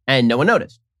and no one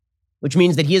noticed, which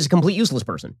means that he is a complete useless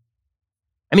person.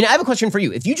 I mean, I have a question for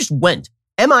you. If you just went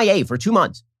MIA for 2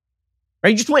 months,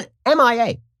 right? You just went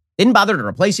MIA, didn't bother to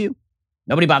replace you.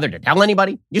 Nobody bothered to tell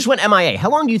anybody. You just went MIA. How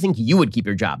long do you think you would keep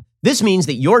your job? This means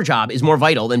that your job is more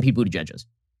vital than Pete Buttigieg's.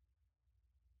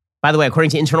 By the way, according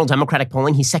to internal Democratic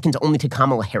polling, he's second only to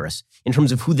Kamala Harris in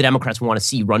terms of who the Democrats want to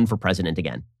see run for president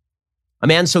again. A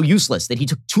man so useless that he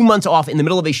took 2 months off in the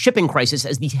middle of a shipping crisis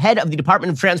as the head of the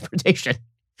Department of Transportation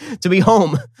to be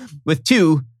home with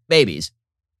 2 babies.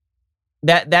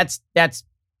 That's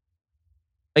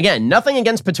again, nothing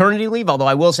against paternity leave, although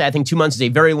I will say I think 2 months is a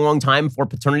very long time for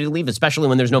paternity leave, especially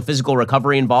when there's no physical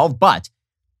recovery involved. But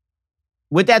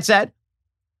with that said,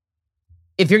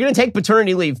 if you're going to take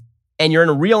paternity leave and you're in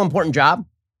a real important job,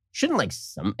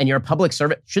 and you're a public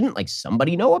servant, shouldn't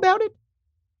somebody know about it?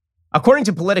 According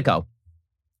to Politico,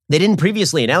 they didn't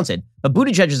previously announce it, but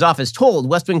Buttigieg's office told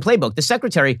West Wing Playbook the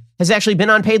secretary has actually been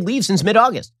on paid leave since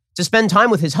mid-August to spend time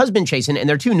with his husband, Chasen, and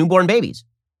their 2 newborn babies.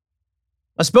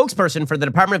 A spokesperson for the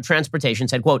Department of Transportation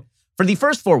said, quote, for the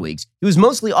first 4 weeks, he was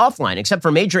mostly offline except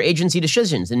for major agency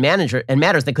decisions and matters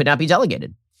that could not be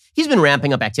delegated. He's been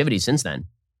ramping up activities since then.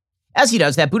 As he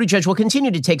does that, Buttigieg will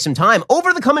continue to take some time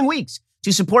over the coming weeks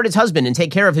to support his husband and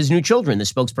take care of his new children, the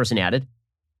spokesperson added.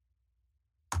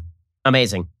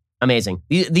 Amazing. Amazing.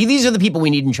 These are the people we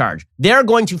need in charge. They're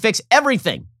going to fix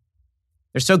everything.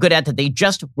 They're so good at that they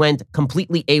just went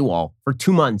completely AWOL for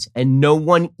 2 months and no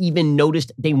one even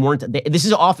noticed they weren't. This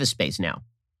is Office Space now.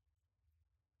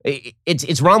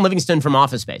 It's Ron Livingston from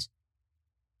Office Space.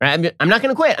 Right? I'm not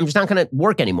going to quit. I'm just not going to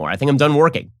work anymore. I think I'm done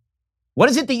working. What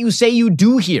is it that you say you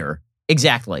do here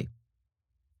exactly?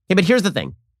 Okay, but here's the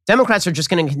thing. Democrats are just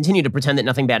going to continue to pretend that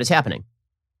nothing bad is happening.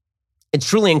 It's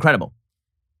truly incredible.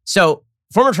 So,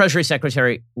 former Treasury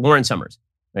Secretary Larry Summers,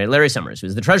 who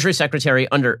was the Treasury Secretary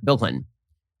under Bill Clinton,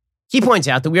 he points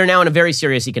out that we are now in a very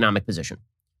serious economic position.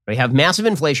 We have massive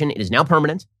inflation. It is now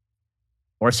permanent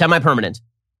or semi-permanent.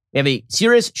 We have a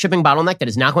serious shipping bottleneck that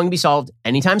is not going to be solved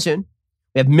anytime soon.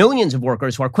 We have millions of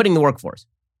workers who are quitting the workforce.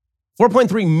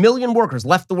 4.3 million workers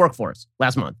left the workforce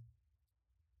last month.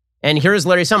 And here is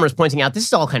Larry Summers pointing out this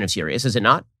is all kind of serious, is it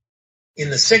not? In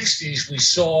the 60s, we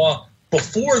saw,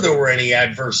 before there were any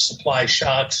adverse supply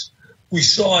shocks, we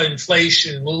saw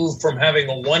inflation move from having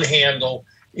a 1 handle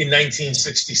in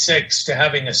 1966 to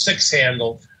having a 6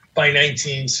 handle by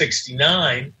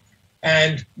 1969.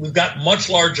 And we've got much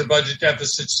larger budget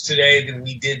deficits today than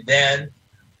we did then.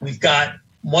 We've got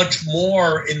much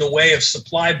more in the way of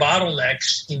supply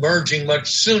bottlenecks emerging much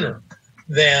sooner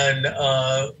than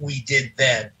we did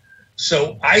then.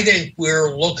 So I think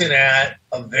we're looking at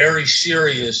a very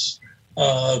serious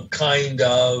kind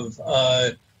of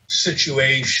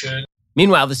situation.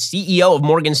 Meanwhile, the CEO of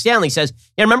Morgan Stanley says,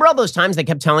 yeah, remember all those times they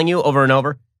kept telling you over and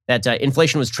over that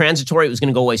inflation was transitory, it was going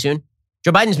to go away soon?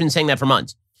 Joe Biden's been saying that for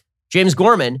months. James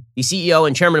Gorman, the CEO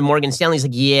and chairman of Morgan Stanley, is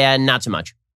like, yeah, not so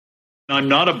much. I'm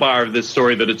not a buyer of this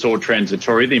story that it's all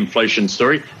transitory, the inflation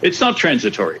story. It's not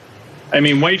transitory. I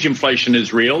mean, wage inflation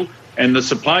is real, and the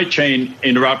supply chain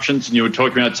interruptions, and you were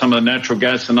talking about some of the natural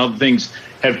gas and other things,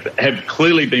 have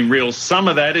clearly been real. Some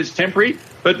of that is temporary,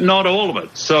 but not all of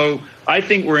it. So I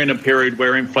think we're in a period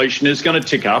where inflation is going to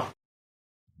tick up.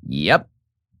 Yep.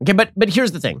 Okay, but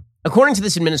here's the thing. According to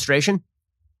this administration,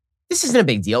 this isn't a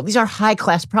big deal. These are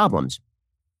high-class problems.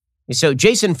 So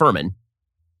Jason Furman,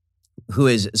 who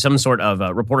is some sort of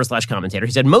reporter/commentator,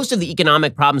 he said most of the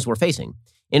economic problems we're facing,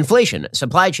 inflation,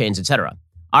 supply chains, etc.,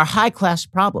 are high-class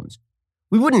problems.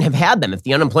 We wouldn't have had them if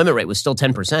the unemployment rate was still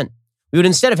 10%. We would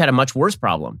instead have had a much worse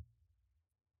problem.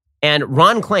 And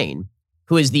Ron Klain,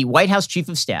 who is the White House chief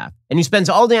of staff, and who spends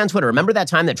all day on Twitter. Remember that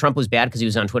time that Trump was bad because he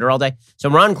was on Twitter all day? So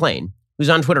Ron Klain, who's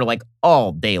on Twitter like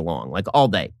all day long, like all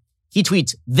day, he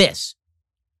tweets this,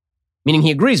 meaning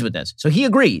he agrees with this. So he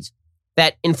agrees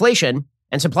that inflation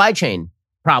and supply chain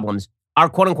problems are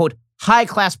quote unquote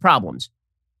high-class problems.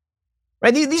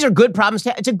 Right? These are good problems.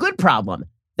 It's a good problem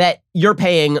that you're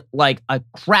paying like a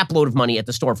crap load of money at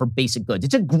the store for basic goods.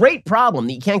 It's a great problem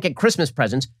that you can't get Christmas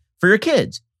presents for your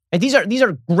kids. And these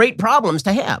are great problems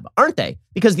to have, aren't they?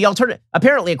 Because the alternative,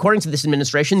 apparently, according to this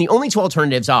administration, the only 2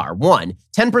 alternatives are 1,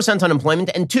 10%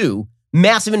 unemployment, and 2,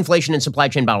 massive inflation and supply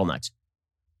chain bottlenecks.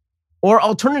 Or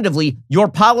alternatively, your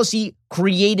policy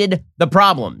created the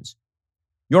problems.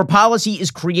 Your policy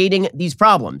is creating these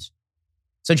problems.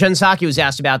 So Jen Psaki was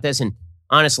asked about this, and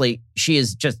honestly,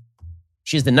 she's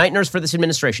the night nurse for this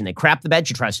administration. They crap the bed.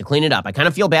 She tries to clean it up. I kind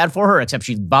of feel bad for her, except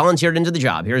she volunteered into the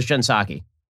job. Here's Jen Psaki.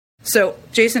 So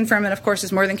Jason Furman, of course,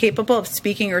 is more than capable of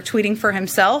speaking or tweeting for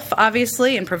himself,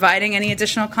 obviously, and providing any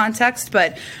additional context.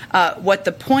 But what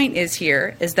the point is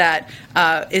here is that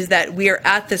we are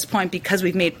at this point because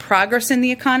we've made progress in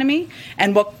the economy.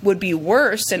 And what would be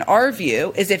worse, in our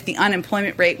view, is if the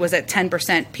unemployment rate was at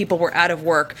 10%, people were out of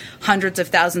work, hundreds of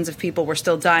thousands of people were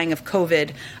still dying of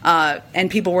COVID, and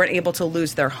people weren't able to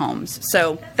lose their homes.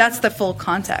 So that's the full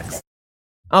context.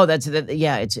 Oh, it's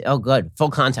good. Full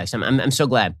context. I'm so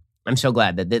glad. I'm so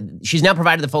glad that she's now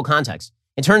provided the full context.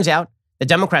 It turns out that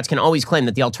Democrats can always claim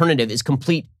that the alternative is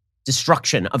complete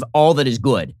destruction of all that is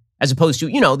good, as opposed to,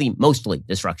 the mostly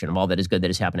destruction of all that is good that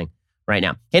is happening right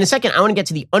now. In a second, I want to get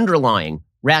to the underlying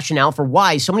rationale for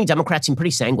why so many Democrats seem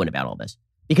pretty sanguine about all this.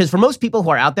 Because for most people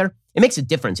who are out there, it makes a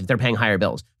difference if they're paying higher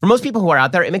bills. For most people who are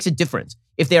out there, it makes a difference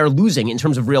if they are losing in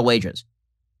terms of real wages.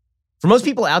 For most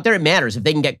people out there, it matters if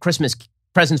they can get Christmas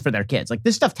presents for their kids. Like,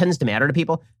 this stuff tends to matter to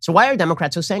people. So why are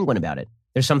Democrats so sanguine about it?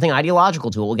 There's something ideological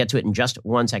to it. We'll get to it in just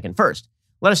 1 second. First,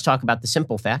 let us talk about the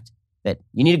simple fact that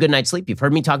you need a good night's sleep. You've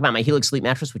heard me talk about my Helix sleep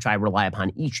mattress, which I rely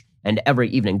upon each and every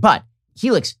evening. But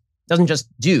Helix doesn't just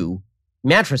do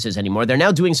mattresses anymore. They're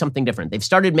now doing something different. They've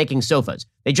started making sofas.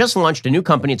 They just launched a new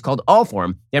company. It's called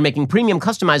Allform. They're making premium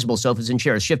customizable sofas and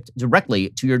chairs shipped directly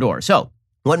to your door. So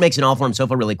what makes an Allform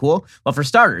sofa really cool? Well, for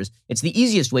starters, it's the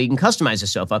easiest way you can customize a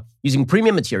sofa using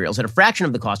premium materials at a fraction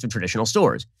of the cost of traditional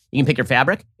stores. You can pick your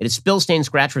fabric. It is spill, stain,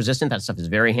 scratch resistant. That stuff is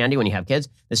very handy when you have kids.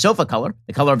 The sofa color,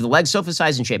 the color of the legs, sofa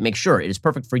size, and shape, make sure it is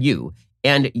perfect for you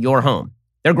and your home.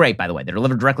 They're great, by the way. They're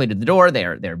delivered directly to the door.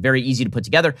 They're very easy to put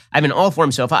together. I have an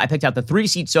Allform sofa. I picked out the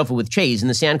 3-seat sofa with chaise in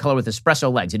the sand color with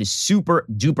espresso legs. It is super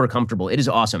duper comfortable. It is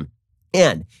awesome.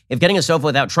 And if getting a sofa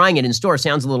without trying it in store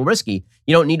sounds a little risky,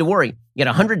 you don't need to worry. You get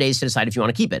 100 days to decide if you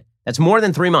want to keep it. That's more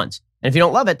than 3 months. And if you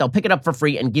don't love it, they'll pick it up for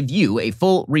free and give you a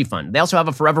full refund. They also have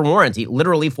a forever warranty,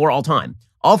 literally for all time.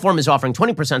 Allform is offering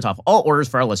 20% off all orders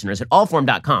for our listeners at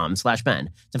allform.com/Ben.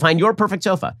 To find your perfect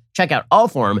sofa, check out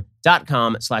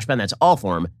allform.com/Ben. That's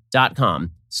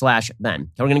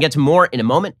allform.com/Ben. We're going to get to more in a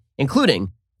moment,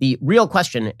 including the real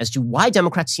question as to why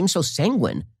Democrats seem so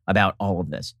sanguine about all of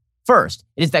this. First,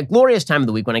 it is that glorious time of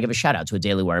the week when I give a shout out to a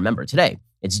Daily Wire member. Today,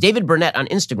 it's David Burnett on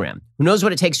Instagram, who knows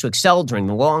what it takes to excel during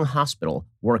the long hospital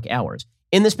work hours.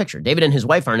 In this picture, David and his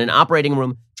wife are in an operating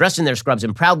room, dressed in their scrubs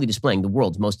and proudly displaying the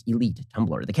world's most elite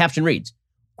tumbler. The caption reads,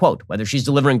 quote, "Whether she's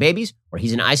delivering babies or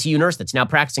he's an ICU nurse that's now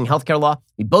practicing healthcare law,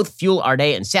 we both fuel our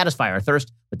day and satisfy our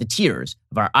thirst with the tears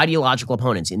of our ideological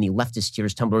opponents in the leftist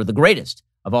tears tumbler, the greatest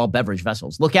of all beverage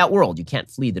vessels. Look out, world. You can't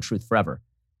flee the truth forever.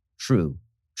 True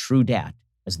dat,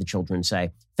 as the children say.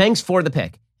 Thanks for the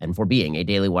pick and for being a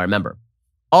Daily Wire member."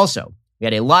 Also, we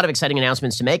had a lot of exciting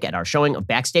announcements to make at our showing of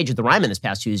Backstage at the Ryman this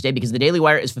past Tuesday because the Daily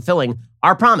Wire is fulfilling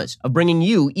our promise of bringing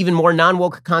you even more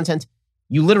non-woke content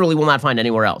you literally will not find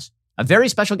anywhere else. A very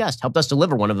special guest helped us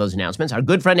deliver one of those announcements, our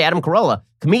good friend Adam Carolla,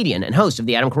 comedian and host of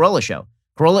The Adam Carolla Show.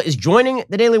 Carolla is joining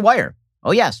the Daily Wire,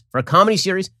 oh yes, for a comedy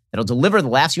series that'll deliver the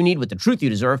laughs you need with the truth you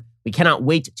deserve. We cannot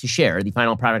wait to share the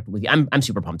final product with you. I'm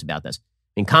super pumped about this.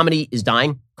 I mean, comedy is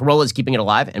dying. Carolla is keeping it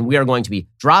alive, and we are going to be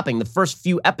dropping the first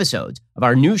few episodes of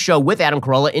our new show with Adam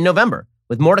Carolla in November,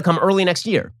 with more to come early next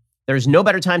year. There's no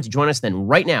better time to join us than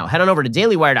right now. Head on over to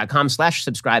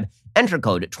dailywire.com/subscribe. Enter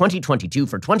code 2022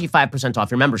 for 25%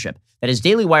 off your membership. That is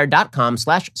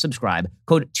dailywire.com/subscribe.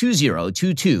 Code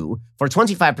 2022 for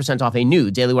 25% off a new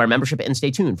Daily Wire membership, and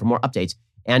stay tuned for more updates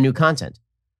and new content.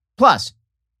 Plus,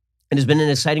 it has been an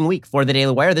exciting week for the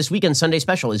Daily Wire. This weekend's Sunday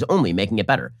special is only making it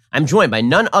better. I'm joined by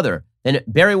none other than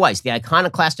Bari Weiss, the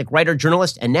iconoclastic writer,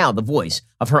 journalist, and now the voice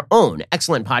of her own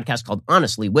excellent podcast called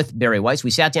Honestly with Bari Weiss.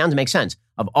 We sat down to make sense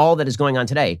of all that is going on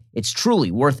today. It's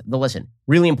truly worth the listen.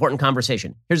 Really important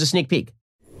conversation. Here's a sneak peek.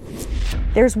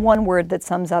 There's one word that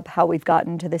sums up how we've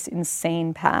gotten to this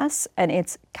insane pass, and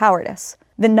it's cowardice.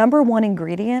 The number one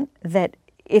ingredient that,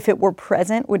 if it were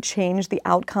present, would change the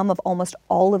outcome of almost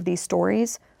all of these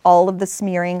stories, all of the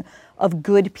smearing of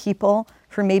good people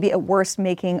for maybe at worst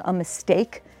making a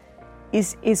mistake,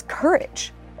 is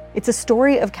courage. It's a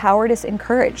story of cowardice and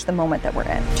courage, the moment that we're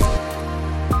in.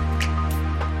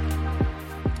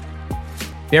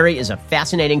 Bari is a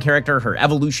fascinating character. Her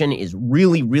evolution is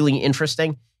really, really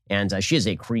interesting. And she is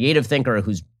a creative thinker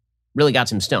who's really got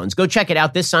some stones. Go check it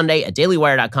out this Sunday at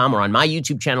dailywire.com or on my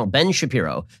YouTube channel, Ben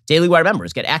Shapiro. Daily Wire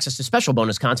members get access to special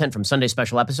bonus content from Sunday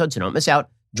special episodes, so don't miss out.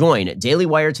 Join Daily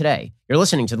Wire today. You're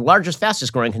listening to the largest,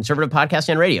 fastest growing conservative podcast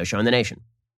and radio show in the nation.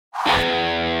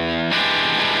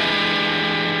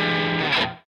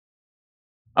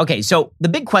 Okay, so the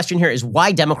big question here is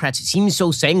why Democrats seem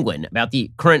so sanguine about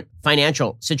the current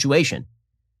financial situation.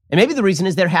 And maybe the reason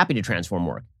is they're happy to transform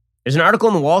work. There's an article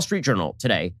in the Wall Street Journal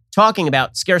today talking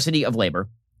about scarcity of labor.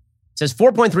 It says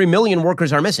 4.3 million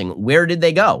workers are missing. Where did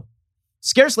they go?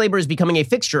 Scarce labor is becoming a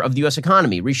fixture of the U.S.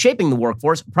 economy, reshaping the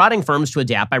workforce, prodding firms to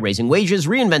adapt by raising wages,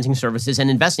 reinventing services,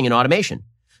 and investing in automation.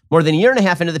 More than a year and a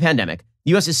half into the pandemic,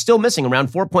 the U.S. is still missing around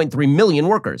 4.3 million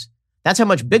workers. That's how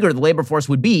much bigger the labor force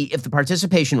would be if the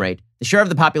participation rate, the share of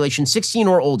the population 16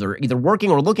 or older, either working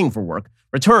or looking for work,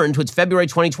 returned to its February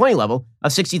 2020 level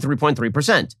of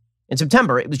 63.3%. In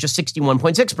September, it was just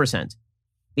 61.6%.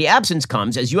 The absence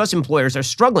comes as U.S. employers are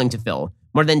struggling to fill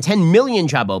more than 10 million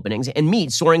job openings and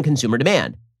meet soaring consumer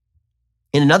demand.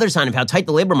 In another sign of how tight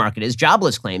the labor market is,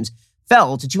 jobless claims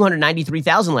fell to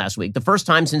 293,000 last week, the first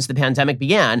time since the pandemic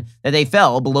began that they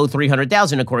fell below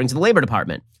 300,000, according to the Labor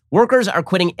Department. Workers are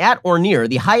quitting at or near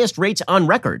the highest rates on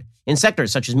record in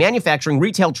sectors such as manufacturing,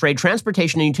 retail, trade,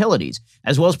 transportation, and utilities,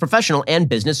 as well as professional and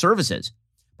business services.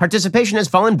 Participation has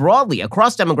fallen broadly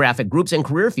across demographic groups and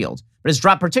career fields, but has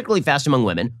dropped particularly fast among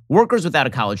women, workers without a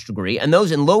college degree, and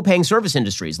those in low-paying service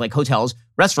industries like hotels,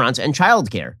 restaurants, and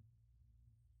childcare.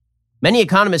 Many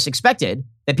economists expected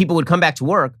that people would come back to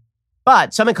work,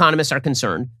 but some economists are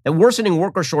concerned that worsening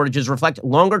worker shortages reflect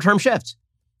longer-term shifts,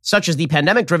 such as the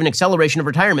pandemic-driven acceleration of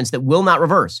retirements that will not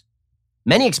reverse.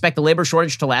 Many expect the labor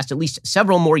shortage to last at least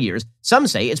several more years. Some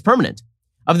say it's permanent.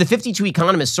 Of the 52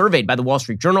 economists surveyed by the Wall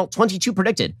Street Journal, 22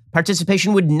 predicted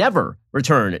participation would never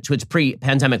return to its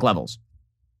pre-pandemic levels.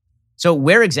 So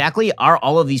where exactly are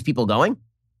all of these people going?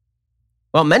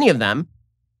 Well, many of them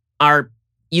are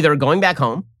either going back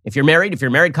home. If you're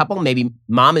a married couple, maybe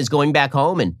mom is going back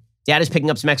home and dad is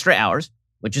picking up some extra hours,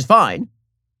 which is fine.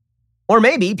 Or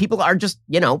maybe people are just,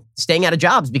 staying out of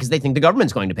jobs because they think the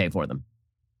government's going to pay for them.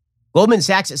 Goldman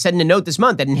Sachs said in a note this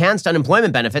month that enhanced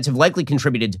unemployment benefits have likely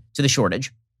contributed to the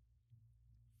shortage.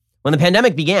 When the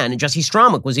pandemic began, Jesse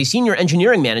Stromwick was a senior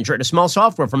engineering manager at a small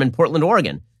software firm in Portland,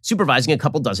 Oregon, supervising a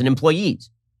couple dozen employees.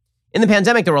 In the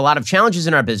pandemic, there were a lot of challenges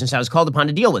in our business I was called upon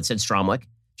to deal with, said Stromwick.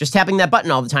 Just tapping that button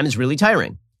all the time is really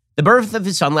tiring. The birth of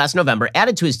his son last November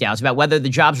added to his doubts about whether the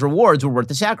job's rewards were worth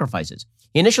the sacrifices.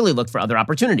 He initially looked for other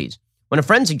opportunities. When a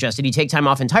friend suggested he take time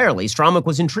off entirely, Stromwick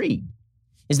was intrigued.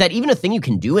 Is that even a thing you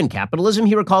can do in capitalism,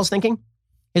 he recalls thinking?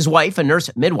 His wife, a nurse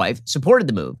midwife, supported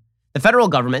the move. The federal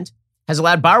government has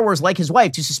allowed borrowers like his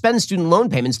wife to suspend student loan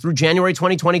payments through January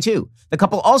 2022. The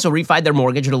couple also refied their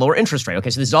mortgage at a lower interest rate. Okay,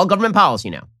 so this is all government policy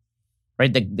now,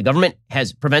 right? The government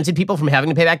has prevented people from having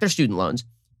to pay back their student loans,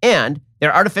 and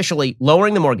they're artificially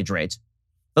lowering the mortgage rates.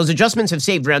 Those adjustments have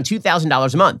saved around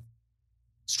 $2,000 a month.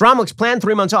 Stromwick's planned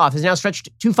 3 months off is now stretched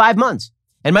to 5 months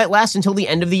and might last until the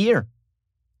end of the year.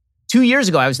 2 years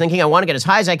ago, I was thinking I want to get as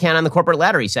high as I can on the corporate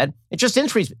ladder, he said. It just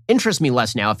interests me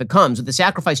less now if it comes with the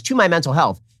sacrifice to my mental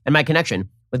health and my connection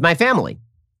with my family.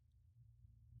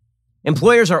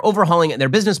 Employers are overhauling their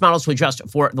business models to adjust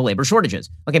for the labor shortages.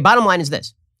 Okay, bottom line is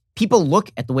this. People look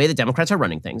at the way the Democrats are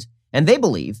running things, and they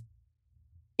believe,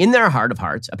 in their heart of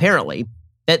hearts, apparently,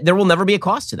 that there will never be a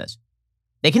cost to this.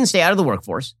 They can stay out of the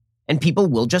workforce, and people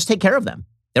will just take care of them.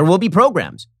 There will be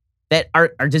programs that are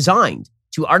designed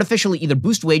to artificially either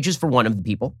boost wages for one of the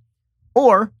people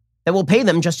or that will pay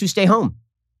them just to stay home.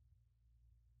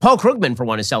 Paul Krugman, for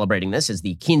one, is celebrating this as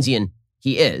the Keynesian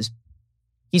he is.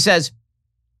 He says,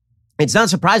 it's not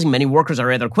surprising many workers are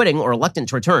either quitting or reluctant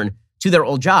to return to their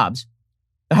old jobs.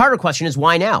 The harder question is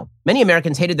why now? Many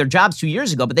Americans hated their jobs 2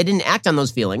 years ago, but they didn't act on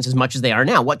those feelings as much as they are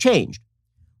now. What changed?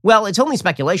 Well, it's only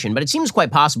speculation, but it seems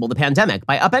quite possible the pandemic,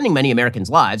 by upending many Americans'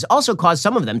 lives, also caused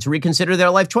some of them to reconsider their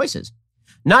life choices.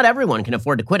 Not everyone can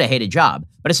afford to quit a hated job,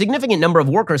 but a significant number of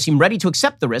workers seem ready to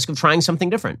accept the risk of trying something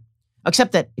different.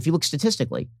 Except that, if you look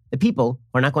statistically, the people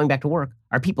who are not going back to work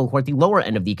are people who are at the lower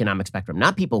end of the economic spectrum,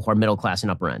 not people who are middle class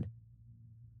and upper end.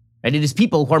 Right? It is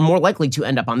people who are more likely to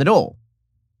end up on the dole.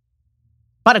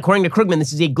 But according to Krugman,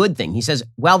 this is a good thing. He says,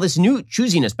 while this new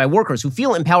choosiness by workers who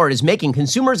feel empowered is making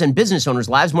consumers and business owners'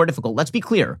 lives more difficult, let's be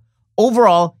clear.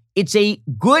 Overall, it's a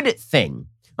good thing.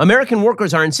 American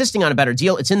workers are insisting on a better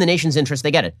deal. It's in the nation's interest.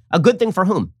 They get it. A good thing for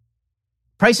whom?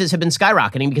 Prices have been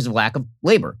skyrocketing because of lack of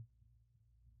labor.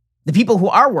 The people who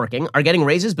are working are getting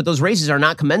raises, but those raises are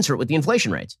not commensurate with the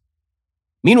inflation rates.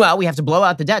 Meanwhile, we have to blow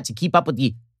out the debt to keep up with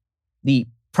the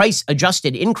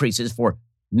price-adjusted increases for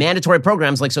mandatory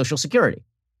programs like Social Security.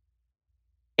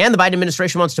 And the Biden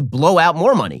administration wants to blow out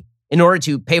more money in order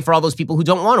to pay for all those people who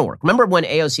don't want to work. Remember when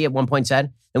AOC at one point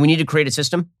said that we need to create a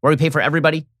system where we pay for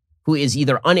everybody who is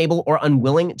either unable or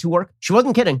unwilling to work? She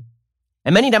wasn't kidding.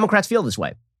 And many Democrats feel this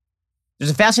way.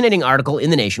 There's a fascinating article in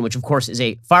The Nation, which of course is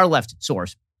a far-left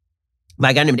source,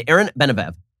 by a guy named Aaron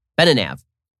Benanav,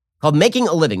 called Making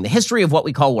a Living, the History of What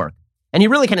We Call Work. And he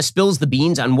really kind of spills the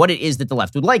beans on what it is that the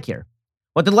left would like here.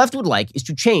 What the left would like is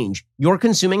to change your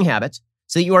consuming habits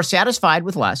so that you are satisfied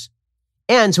with less,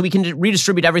 and so we can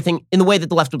redistribute everything in the way that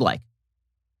the left would like.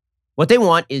 What they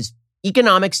want is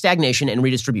economic stagnation and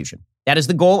redistribution. That is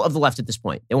the goal of the left at this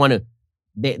point.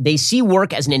 They see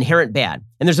work as an inherent bad.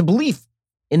 And there's a belief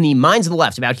in the minds of the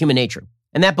left about human nature.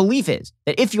 And that belief is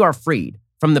that if you are freed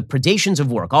from the predations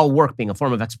of work, all work being a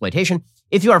form of exploitation,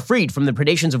 if you are freed from the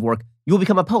predations of work, you will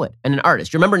become a poet and an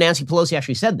artist. You remember Nancy Pelosi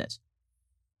actually said this.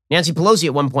 Nancy Pelosi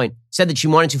at one point said that she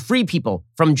wanted to free people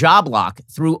from job lock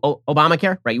through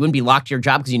Obamacare, right? You wouldn't be locked to your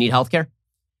job because you need health care.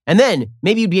 And then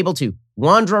maybe you'd be able to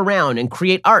wander around and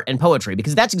create art and poetry,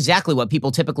 because that's exactly what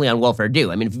people typically on welfare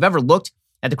do. I mean, if you've ever looked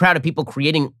at the crowd of people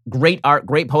creating great art,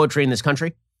 great poetry in this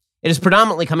country, it is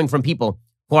predominantly coming from people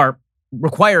who are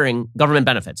requiring government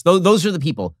benefits. Those are the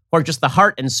people who are just the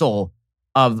heart and soul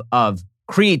of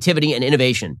creativity and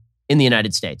innovation in the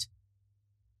United States.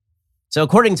 So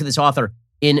according to this author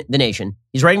in The Nation,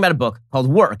 he's writing about a book called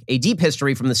Work, A Deep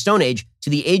History from the Stone Age to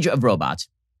the Age of Robots,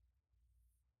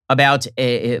 by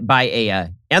a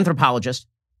anthropologist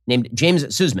named James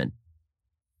Sussman.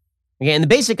 Okay, and the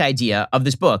basic idea of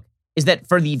this book is that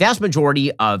for the vast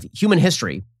majority of human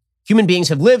history, human beings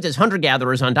have lived as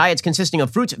hunter-gatherers on diets consisting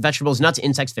of fruits, vegetables, nuts,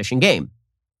 insects, fish, and game.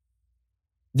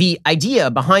 The idea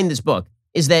behind this book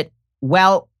is that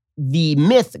while the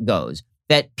myth goes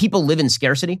that people live in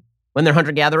scarcity when they're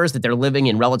hunter-gatherers, that they're living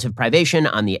in relative privation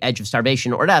on the edge of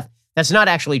starvation or death, that's not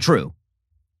actually true.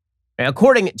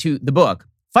 According to the book,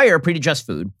 fire predigests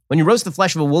food. When you roast the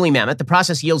flesh of a woolly mammoth, the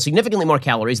process yields significantly more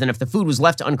calories than if the food was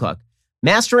left uncooked.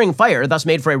 Mastering fire thus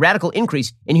made for a radical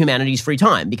increase in humanity's free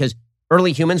time, because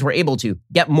early humans were able to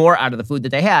get more out of the food that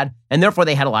they had, and therefore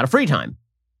they had a lot of free time.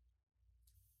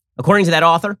 According to that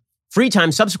author, free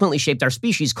time subsequently shaped our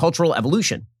species' cultural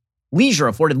evolution. Leisure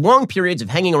afforded long periods of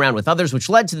hanging around with others, which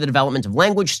led to the development of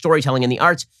language, storytelling, and the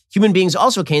arts. Human beings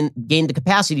also gained the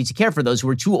capacity to care for those who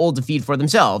were too old to feed for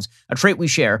themselves, a trait we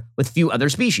share with few other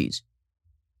species.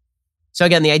 So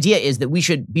again, the idea is that we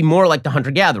should be more like the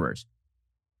hunter-gatherers,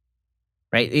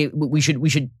 right? We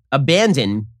should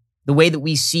abandon the way that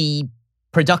we see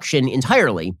production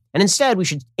entirely, and instead we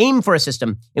should aim for a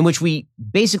system in which we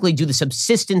basically do the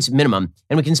subsistence minimum,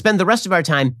 and we can spend the rest of our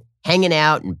time hanging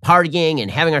out and partying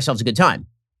and having ourselves a good time.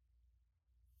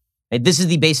 Right? This is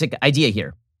the basic idea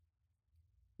here.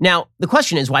 Now, the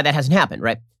question is why that hasn't happened,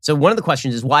 right? So one of the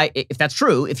questions is why, if that's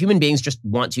true, if human beings just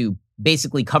want to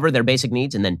basically cover their basic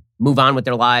needs and then move on with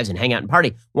their lives and hang out and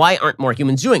party, why aren't more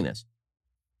humans doing this?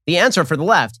 The answer for the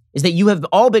left is that you have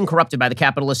all been corrupted by the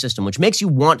capitalist system, which makes you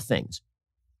want things.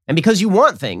 And because you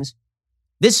want things,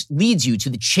 this leads you to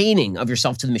the chaining of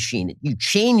yourself to the machine. You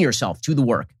chain yourself to the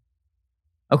work.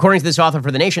 According to this author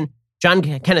for The Nation, John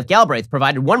Kenneth Galbraith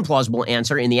provided one plausible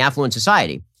answer in The Affluent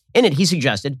Society. In it, he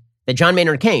suggested that John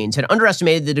Maynard Keynes had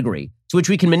underestimated the degree to which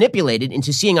we can manipulate it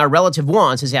into seeing our relative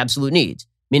wants as absolute needs,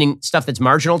 meaning stuff that's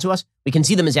marginal to us, we can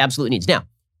see them as absolute needs. Now,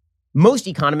 most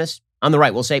economists on the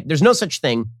right will say there's no such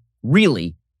thing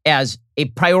really as a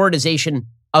prioritization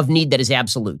of need that is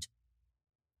absolute.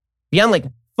 Beyond like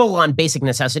full-on basic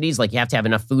necessities, like you have to have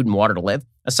enough food and water to live,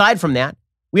 aside from that,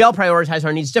 we all prioritize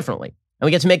our needs differently. And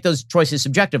we get to make those choices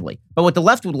subjectively. But what the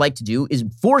left would like to do is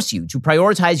force you to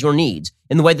prioritize your needs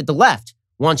in the way that the left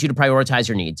wants you to prioritize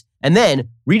your needs, and then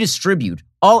redistribute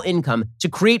all income to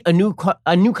create a new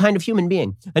kind of human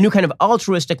being, a new kind of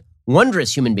altruistic,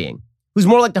 wondrous human being who's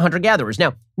more like the hunter-gatherers.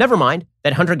 Now, never mind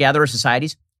that hunter-gatherer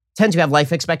societies tend to have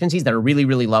life expectancies that are really,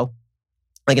 really low.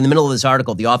 Like in the middle of this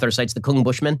article, the author cites the Kung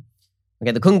Bushmen.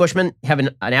 Okay, the Kung Bushmen have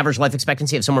an average life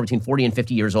expectancy of somewhere between 40 and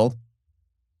 50 years old.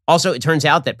 Also, it turns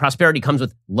out that prosperity comes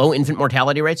with low infant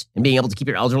mortality rates and being able to keep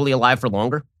your elderly alive for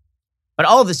longer. But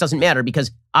all of this doesn't matter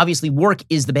because obviously work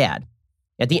is the bad.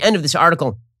 At the end of this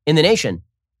article in The Nation,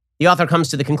 the author comes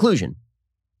to the conclusion.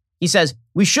 He says,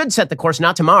 we should set the course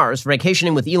not to Mars for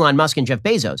vacationing with Elon Musk and Jeff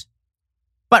Bezos,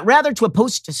 but rather to a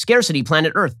post-scarcity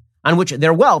planet Earth on which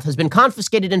their wealth has been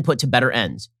confiscated and put to better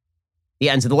ends. The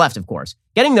ends of the left, of course.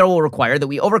 Getting there will require that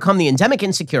we overcome the endemic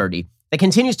insecurity that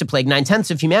continues to plague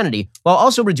 9/10 of humanity while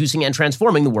also reducing and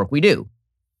transforming the work we do.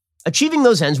 Achieving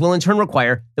those ends will in turn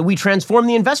require that we transform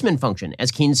the investment function,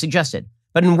 as Keynes suggested,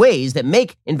 but in ways that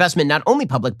make investment not only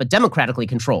public but democratically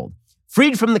controlled.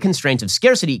 Freed from the constraints of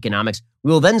scarcity economics,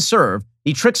 we will then serve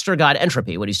the trickster god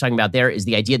entropy. What he's talking about there is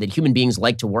the idea that human beings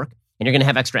like to work, and you're going to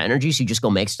have extra energy, so you just go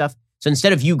make stuff. So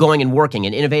instead of you going and working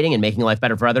and innovating and making life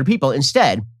better for other people,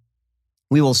 instead,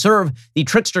 we will serve the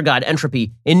trickster god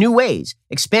entropy in new ways,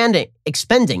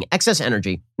 expending excess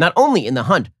energy, not only in the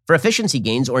hunt for efficiency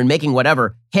gains or in making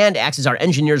whatever hand axes our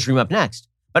engineers dream up next,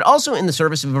 but also in the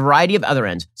service of a variety of other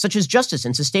ends, such as justice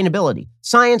and sustainability,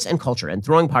 science and culture, and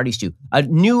throwing parties to a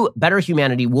new, better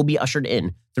humanity will be ushered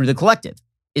in through the collective,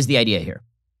 is the idea here.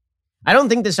 I don't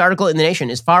think this article in The Nation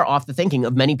is far off the thinking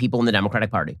of many people in the Democratic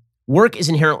Party. Work is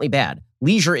inherently bad.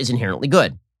 Leisure is inherently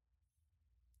good.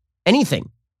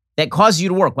 Anything that causes you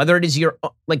to work, whether it is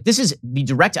this is the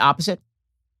direct opposite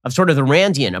of sort of the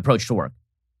Randian approach to work.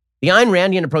 The Ayn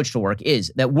Randian approach to work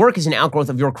is that work is an outgrowth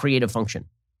of your creative function.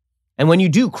 And when you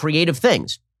do creative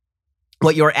things,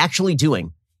 what you're actually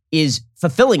doing is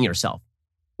fulfilling yourself,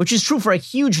 which is true for a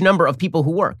huge number of people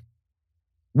who work.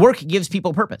 Work gives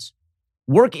people purpose.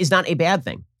 Work is not a bad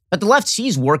thing. But the left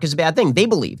sees work as a bad thing. They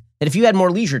believe that if you had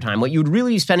more leisure time, what you would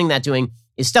really be spending that doing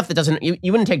is stuff that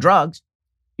you wouldn't take drugs.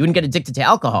 You wouldn't get addicted to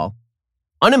alcohol.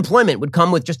 Unemployment would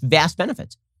come with just vast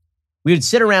benefits. We would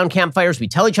sit around campfires.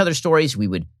 We'd tell each other stories. We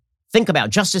would think about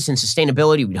justice and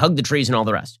sustainability. We'd hug the trees and all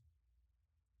the rest.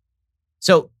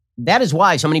 So that is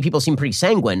why so many people seem pretty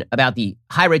sanguine about the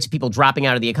high rates of people dropping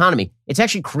out of the economy. It's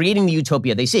actually creating the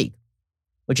utopia they seek,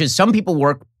 which is some people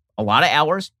work a lot of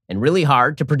hours and really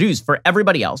hard to produce for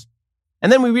everybody else,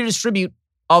 and then we redistribute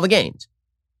all the gains.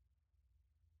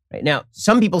 Right now,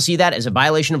 some people see that as a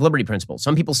violation of liberty principles.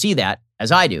 Some people see that,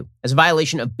 as I do, as a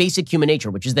violation of basic human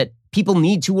nature, which is that people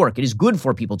need to work. It is good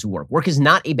for people to work. Work is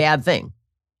not a bad thing.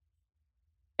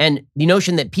 And the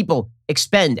notion that people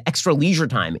expend extra leisure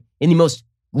time in the most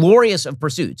glorious of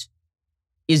pursuits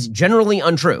is generally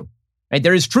untrue. Right?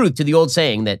 There is truth to the old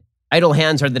saying that idle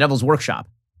hands are the devil's workshop.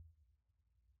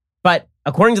 But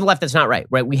according to the left, that's not right.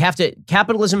 Right?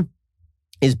 Capitalism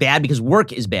is bad because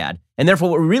work is bad. And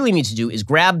therefore, what we really need to do is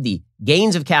grab the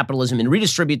gains of capitalism and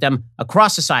redistribute them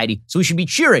across society. So we should be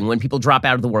cheering when people drop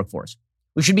out of the workforce.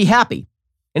 We should be happy.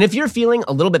 And if you're feeling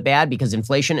a little bit bad because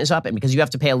inflation is up and because you have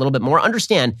to pay a little bit more,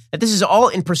 understand that this is all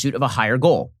in pursuit of a higher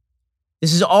goal.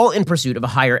 This is all in pursuit of a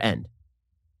higher end.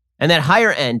 And that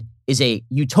higher end is a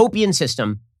utopian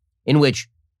system in which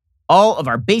all of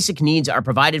our basic needs are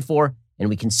provided for, and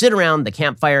we can sit around the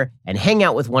campfire and hang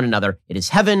out with one another. It is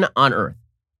heaven on earth.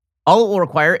 All it will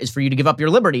require is for you to give up your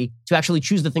liberty to actually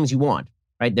choose the things you want,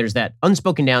 right? There's that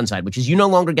unspoken downside, which is you no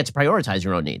longer get to prioritize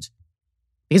your own needs.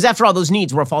 Because after all, those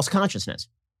needs were a false consciousness.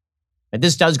 But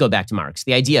this does go back to Marx,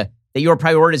 the idea that your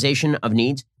prioritization of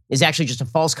needs is actually just a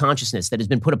false consciousness that has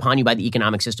been put upon you by the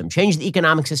economic system. Change the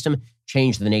economic system,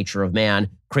 change the nature of man,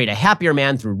 create a happier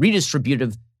man through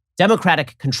redistributive,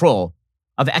 democratic control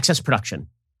of excess production.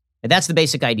 And that's the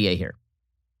basic idea here.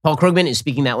 Paul Krugman is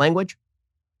speaking that language.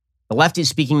 The left is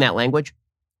speaking that language.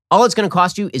 All it's going to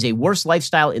cost you is a worse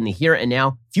lifestyle in the here and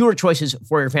now, fewer choices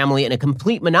for your family, and a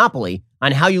complete monopoly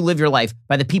on how you live your life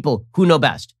by the people who know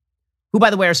best, who, by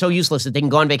the way, are so useless that they can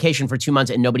go on vacation for 2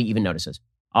 months and nobody even notices.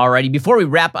 Alrighty, before we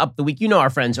wrap up the week, you know our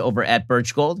friends over at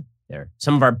Birch Gold. They're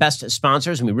some of our best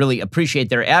sponsors, and we really appreciate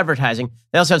their advertising.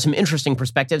 They also have some interesting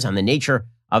perspectives on the nature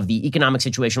of the economic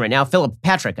situation right now. Philip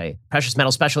Patrick, a precious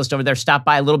metal specialist over there, stopped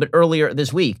by a little bit earlier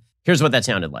this week. Here's what that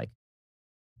sounded like.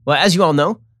 Well, as you all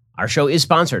know, our show is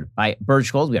sponsored by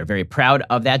Birch Gold. We are very proud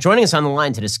of that. Joining us on the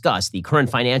line to discuss the current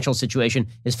financial situation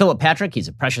is Philip Patrick. He's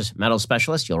a precious metal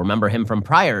specialist. You'll remember him from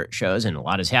prior shows, and a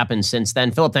lot has happened since then.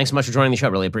 Philip, thanks so much for joining the show.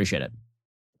 Really appreciate it.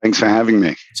 Thanks for having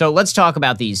me. So let's talk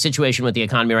about the situation with the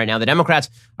economy right now. The Democrats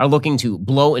are looking to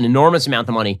blow an enormous amount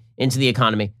of money into the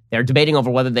economy. They're debating over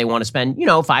whether they want to spend,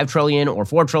 $5 trillion or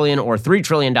 $4 trillion or $3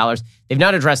 trillion. They've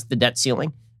not addressed the debt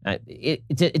ceiling.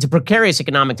 It's a precarious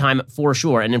economic time for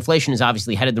sure, and inflation is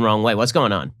obviously headed the wrong way. What's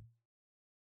going on?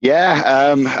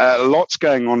 Yeah, lots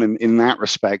going on in that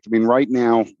respect. I mean, right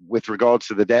now, with regards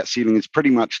to the debt ceiling, it's pretty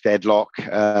much deadlock.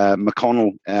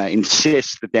 McConnell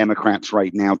insists the Democrats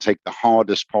right now take the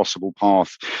hardest possible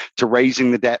path to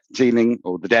raising the debt ceiling,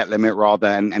 or the debt limit rather,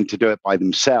 and to do it by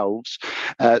themselves.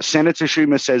 Senator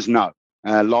Schumer says no.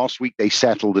 Last week, they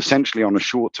settled essentially on a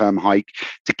short-term hike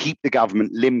to keep the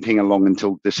government limping along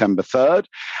until December 3rd.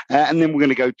 And then we're going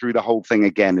to go through the whole thing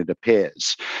again, it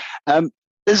appears.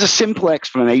 There's a simple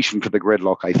explanation for the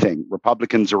gridlock, I think.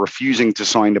 Republicans are refusing to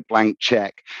sign a blank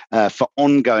check for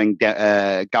ongoing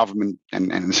government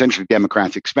and essentially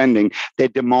democratic spending. They're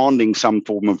demanding some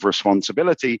form of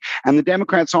responsibility, and the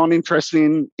Democrats aren't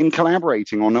interested in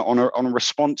collaborating on a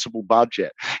responsible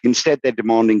budget. Instead, they're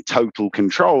demanding total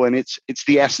control, and it's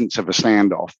the essence of a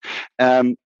standoff.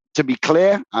 To be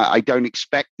clear, I don't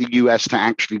expect the U.S. to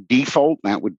actually default.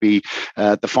 That would be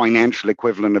the financial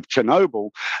equivalent of Chernobyl.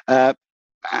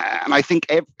 And I think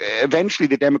eventually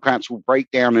the Democrats will break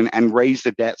down and raise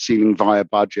the debt ceiling via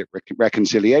budget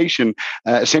reconciliation,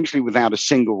 essentially without a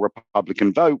single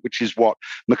Republican vote, which is what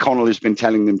McConnell has been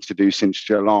telling them to do since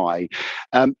July.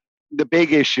 the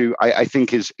big issue, I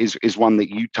think, is one that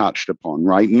you touched upon,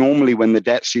 right? Normally, when the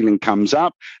debt ceiling comes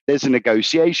up, there's a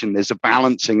negotiation, there's a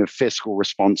balancing of fiscal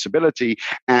responsibility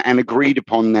and agreed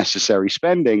upon necessary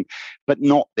spending, but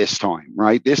not this time,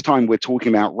 right? This time, we're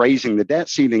talking about raising the debt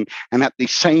ceiling and at the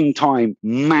same time,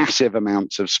 massive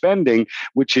amounts of spending,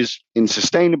 which is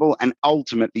unsustainable and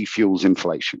ultimately fuels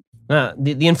inflation.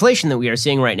 The inflation that we are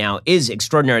seeing right now is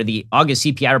extraordinary. The August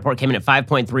CPI report came in at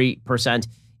 5.3%.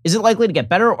 Is it likely to get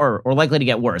better or likely to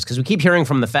get worse? Because we keep hearing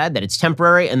from the Fed that it's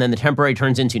temporary, and then the temporary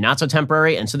turns into not so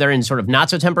temporary, and so they're in sort of not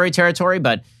so temporary territory.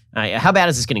 But how bad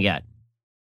is this going to get?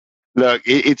 Look,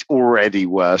 it's already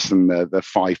worse than the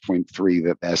 5.3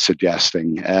 that they're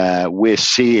suggesting. We're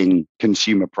seeing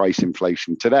consumer price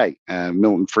inflation today.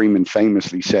 Milton Friedman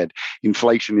famously said,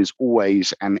 inflation is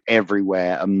always and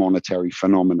everywhere a monetary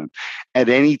phenomenon. At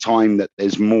any time that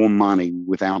there's more money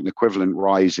without an equivalent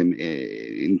rise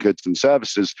in goods and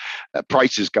services,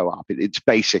 prices go up. It's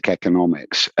basic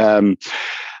economics.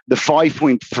 The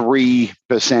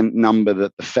 5.3% number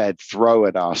that the Fed throw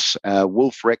at us,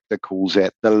 Wolf Richter calls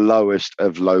it the lowest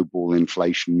of lowball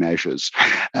inflation measures.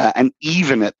 And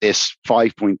even at this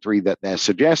 5.3 that they're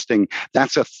suggesting,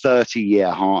 that's a 30-year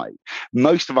high.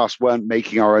 Most of us weren't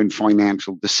making our own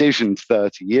financial decisions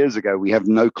 30 years ago. We have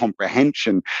no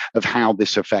comprehension of how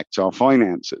this affects our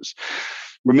finances.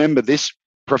 Remember, this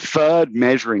preferred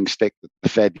measuring stick that the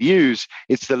Fed use,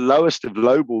 it's the lowest of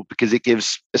lowball because it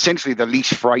gives essentially the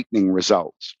least frightening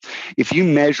results. If you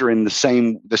measure in the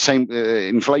same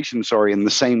inflation, in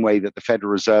the same way that the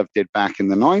Federal Reserve did back in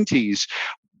the 90s,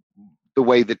 the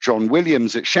way that John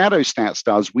Williams at Shadow Stats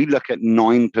does, we look at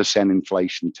 9%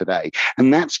 inflation today.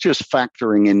 And that's just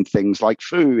factoring in things like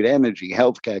food, energy,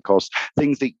 healthcare costs,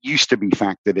 things that used to be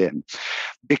factored in.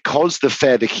 Because the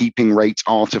Fed are keeping rates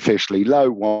artificially low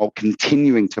while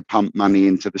continuing to pump money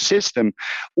into the system,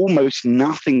 almost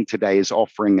nothing today is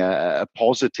offering a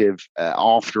positive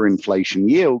after inflation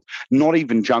yield, not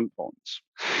even junk bonds.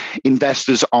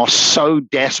 Investors are so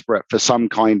desperate for some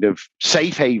kind of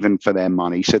safe haven for their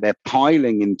money, so they're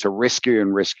piling into riskier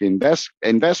and riskier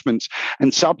investments.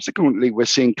 And subsequently, we're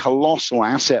seeing colossal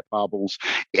asset bubbles,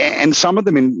 and some of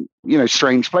them in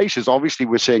strange places. Obviously,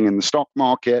 we're seeing in the stock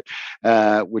market,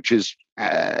 which is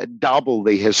double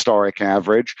the historic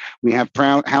average. We have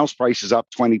house prices up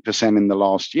 20% in the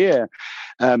last year.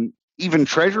 Even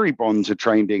treasury bonds are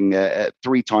trading at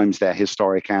 3 times their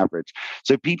historic average.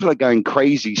 So people are going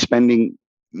crazy, spending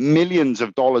millions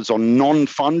of dollars on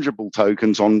non-fungible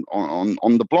tokens on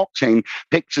the blockchain,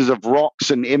 pictures of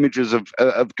rocks and images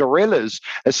of gorillas,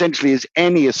 essentially as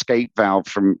any escape valve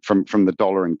from the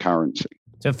dollar and currency.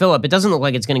 So, Philip, it doesn't look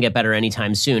like it's going to get better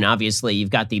anytime soon. Obviously, you've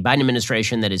got the Biden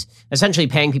administration that is essentially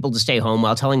paying people to stay home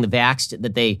while telling the vaxxed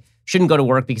that they shouldn't go to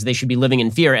work because they should be living in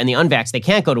fear, and the unvaxxed, they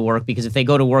can't go to work because if they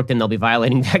go to work, then they'll be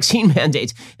violating vaccine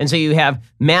mandates. And so you have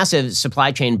massive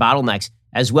supply chain bottlenecks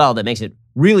as well that makes it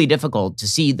really difficult to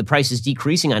see the prices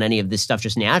decreasing on any of this stuff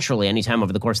just naturally anytime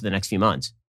over the course of the next few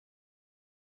months.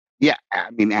 Yeah, I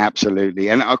mean, absolutely.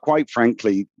 And quite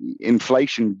frankly,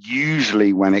 inflation,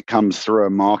 usually when it comes through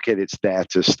a market, it's there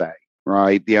to stay,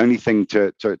 right? The only thing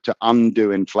to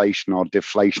undo inflation are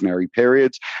deflationary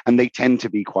periods, and they tend to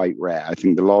be quite rare. I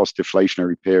think the last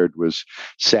deflationary period was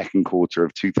second quarter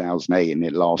of 2008, and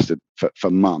it lasted for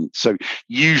months. So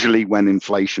usually when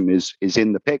inflation is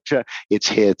in the picture, it's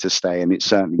here to stay, and it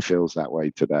certainly feels that way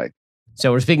today.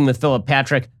 So we're speaking with Philip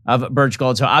Patrick of Birch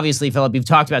Gold. So obviously, Philip, you've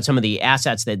talked about some of the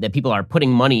assets that people are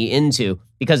putting money into,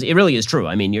 because it really is true.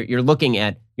 I mean, you're looking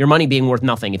at your money being worth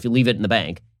nothing if you leave it in the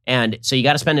bank. And so you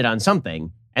got to spend it on something.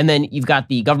 And then you've got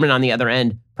the government on the other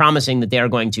end promising that they are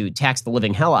going to tax the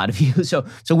living hell out of you. So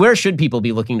where should people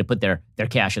be looking to put their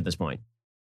cash at this point?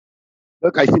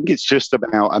 Look, I think it's just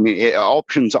about,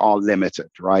 options are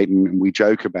limited, right? And we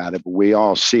joke about it, but we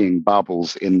are seeing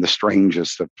bubbles in the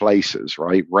strangest of places,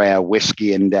 right? Rare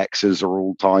whiskey indexes are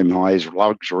all-time highs.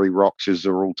 Luxury rockers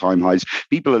are all-time highs.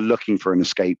 People are looking for an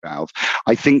escape valve.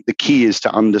 I think the key is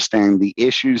to understand the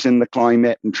issues in the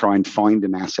climate and try and find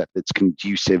an asset that's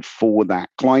conducive for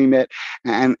that climate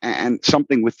and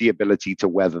something with the ability to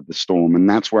weather the storm. And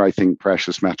that's where I think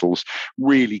precious metals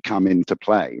really come into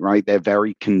play, right? They're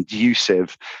very conducive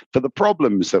for the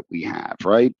problems that we have,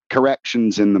 right?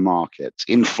 Corrections in the markets,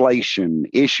 inflation,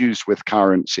 issues with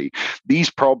currency. These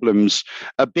problems,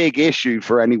 a big issue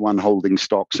for anyone holding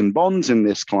stocks and bonds in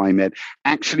this climate,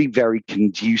 actually very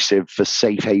conducive for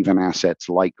safe haven assets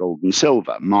like gold and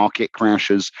silver. Market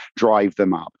crashes drive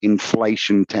them up.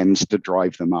 Inflation tends to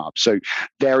drive them up. So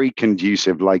very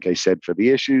conducive, like I said, for the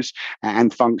issues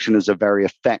and function as a very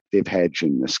effective hedge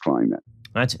in this climate.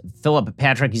 That's Philip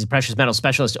Patrick. He's a precious metal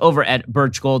specialist over at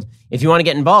Birch Gold. If you want to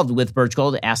get involved with Birch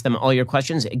Gold, ask them all your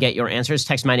questions, get your answers.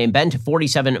 Text my name, Ben, to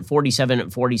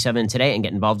 474747 today and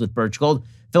get involved with Birch Gold.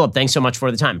 Philip, thanks so much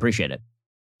for the time. Appreciate it.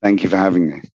 Thank you for having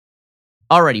me.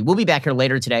 Alrighty, we'll be back here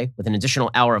later today with an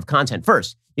additional hour of content.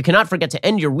 First, you cannot forget to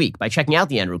end your week by checking out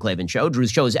The Andrew Klavan Show.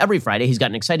 Drew's show is every Friday. He's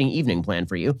got an exciting evening planned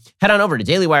for you. Head on over to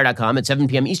dailywire.com at 7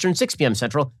 p.m. Eastern, 6 p.m.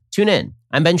 Central. Tune in.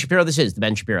 I'm Ben Shapiro. This is The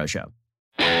Ben Shapiro Show.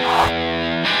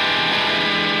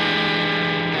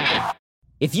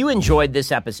 If you enjoyed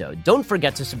this episode, don't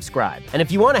forget to subscribe. And if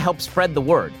you want to help spread the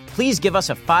word, please give us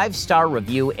a 5-star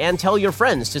review and tell your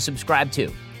friends to subscribe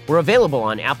too. We're available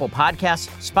on Apple Podcasts,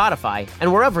 Spotify,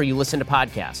 and wherever you listen to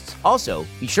podcasts. Also,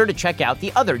 be sure to check out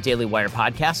the other Daily Wire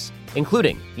podcasts,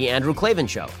 including The Andrew Klavan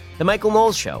Show, The Michael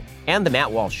Knowles Show, and The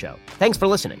Matt Walsh Show. Thanks for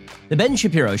listening. The Ben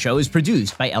Shapiro Show is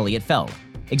produced by Elliot Feld.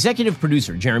 Executive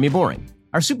producer, Jeremy Boring.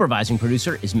 Our supervising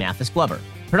producer is Mathis Glover.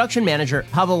 Production manager,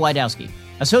 Pavel Wydowski.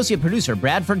 Associate producer,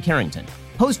 Bradford Carrington.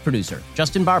 Post-producer,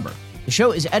 Justin Barber. The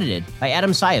show is edited by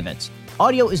Adam Sayevitz.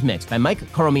 Audio is mixed by Mike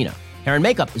Coromina. Hair and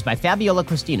makeup is by Fabiola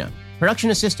Cristina.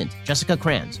 Production assistant, Jessica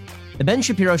Kranz. The Ben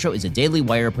Shapiro Show is a Daily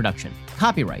Wire production.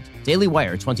 Copyright, Daily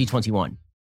Wire 2021.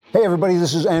 Hey everybody,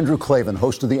 this is Andrew Klavan,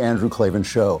 host of The Andrew Klavan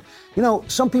Show. You know,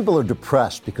 some people are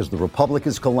depressed because the republic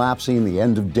is collapsing, the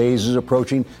end of days is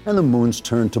approaching, and the moon's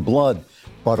turned to blood.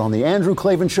 But on The Andrew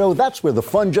Klavan Show, that's where the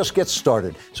fun just gets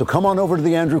started. So come on over to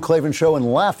The Andrew Klavan Show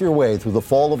and laugh your way through the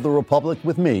fall of the republic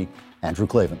with me, Andrew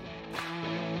Klavan.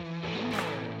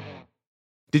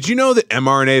 Did you know that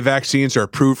mRNA vaccines are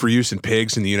approved for use in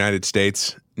pigs in the United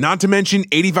States? Not to mention,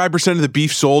 85% of the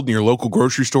beef sold in your local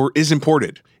grocery store is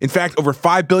imported. In fact, over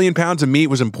 5 billion pounds of meat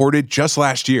was imported just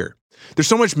last year. There's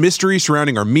so much mystery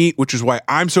surrounding our meat, which is why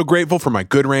I'm so grateful for my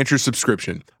Good Ranchers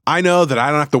subscription. I know that I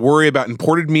don't have to worry about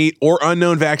imported meat or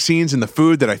unknown vaccines in the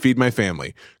food that I feed my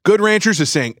family. Good Ranchers is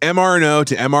saying mRNO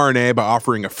to mRNA by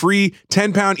offering a free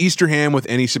 10-pound Easter ham with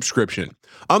any subscription.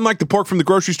 Unlike the pork from the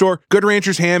grocery store, Good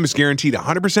Ranchers ham is guaranteed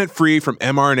 100% free from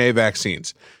mRNA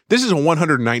vaccines. This is a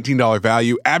 $119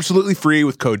 value, absolutely free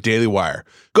with code DailyWire.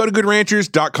 Go to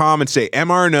goodranchers.com and say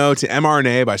mRNO to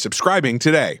mRNA by subscribing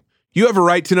today. You have a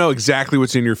right to know exactly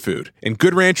what's in your food, and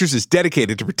Good Ranchers is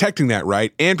dedicated to protecting that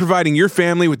right and providing your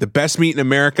family with the best meat in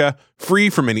America, free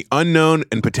from any unknown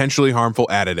and potentially harmful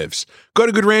additives. Go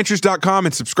to goodranchers.com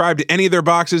and subscribe to any of their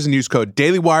boxes and use code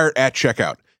DailyWire at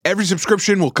checkout. Every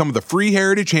subscription will come with a free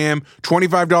Heritage ham,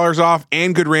 $25 off,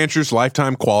 and Good Ranchers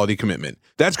lifetime quality commitment.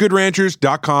 That's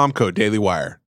goodranchers.com, code DailyWire.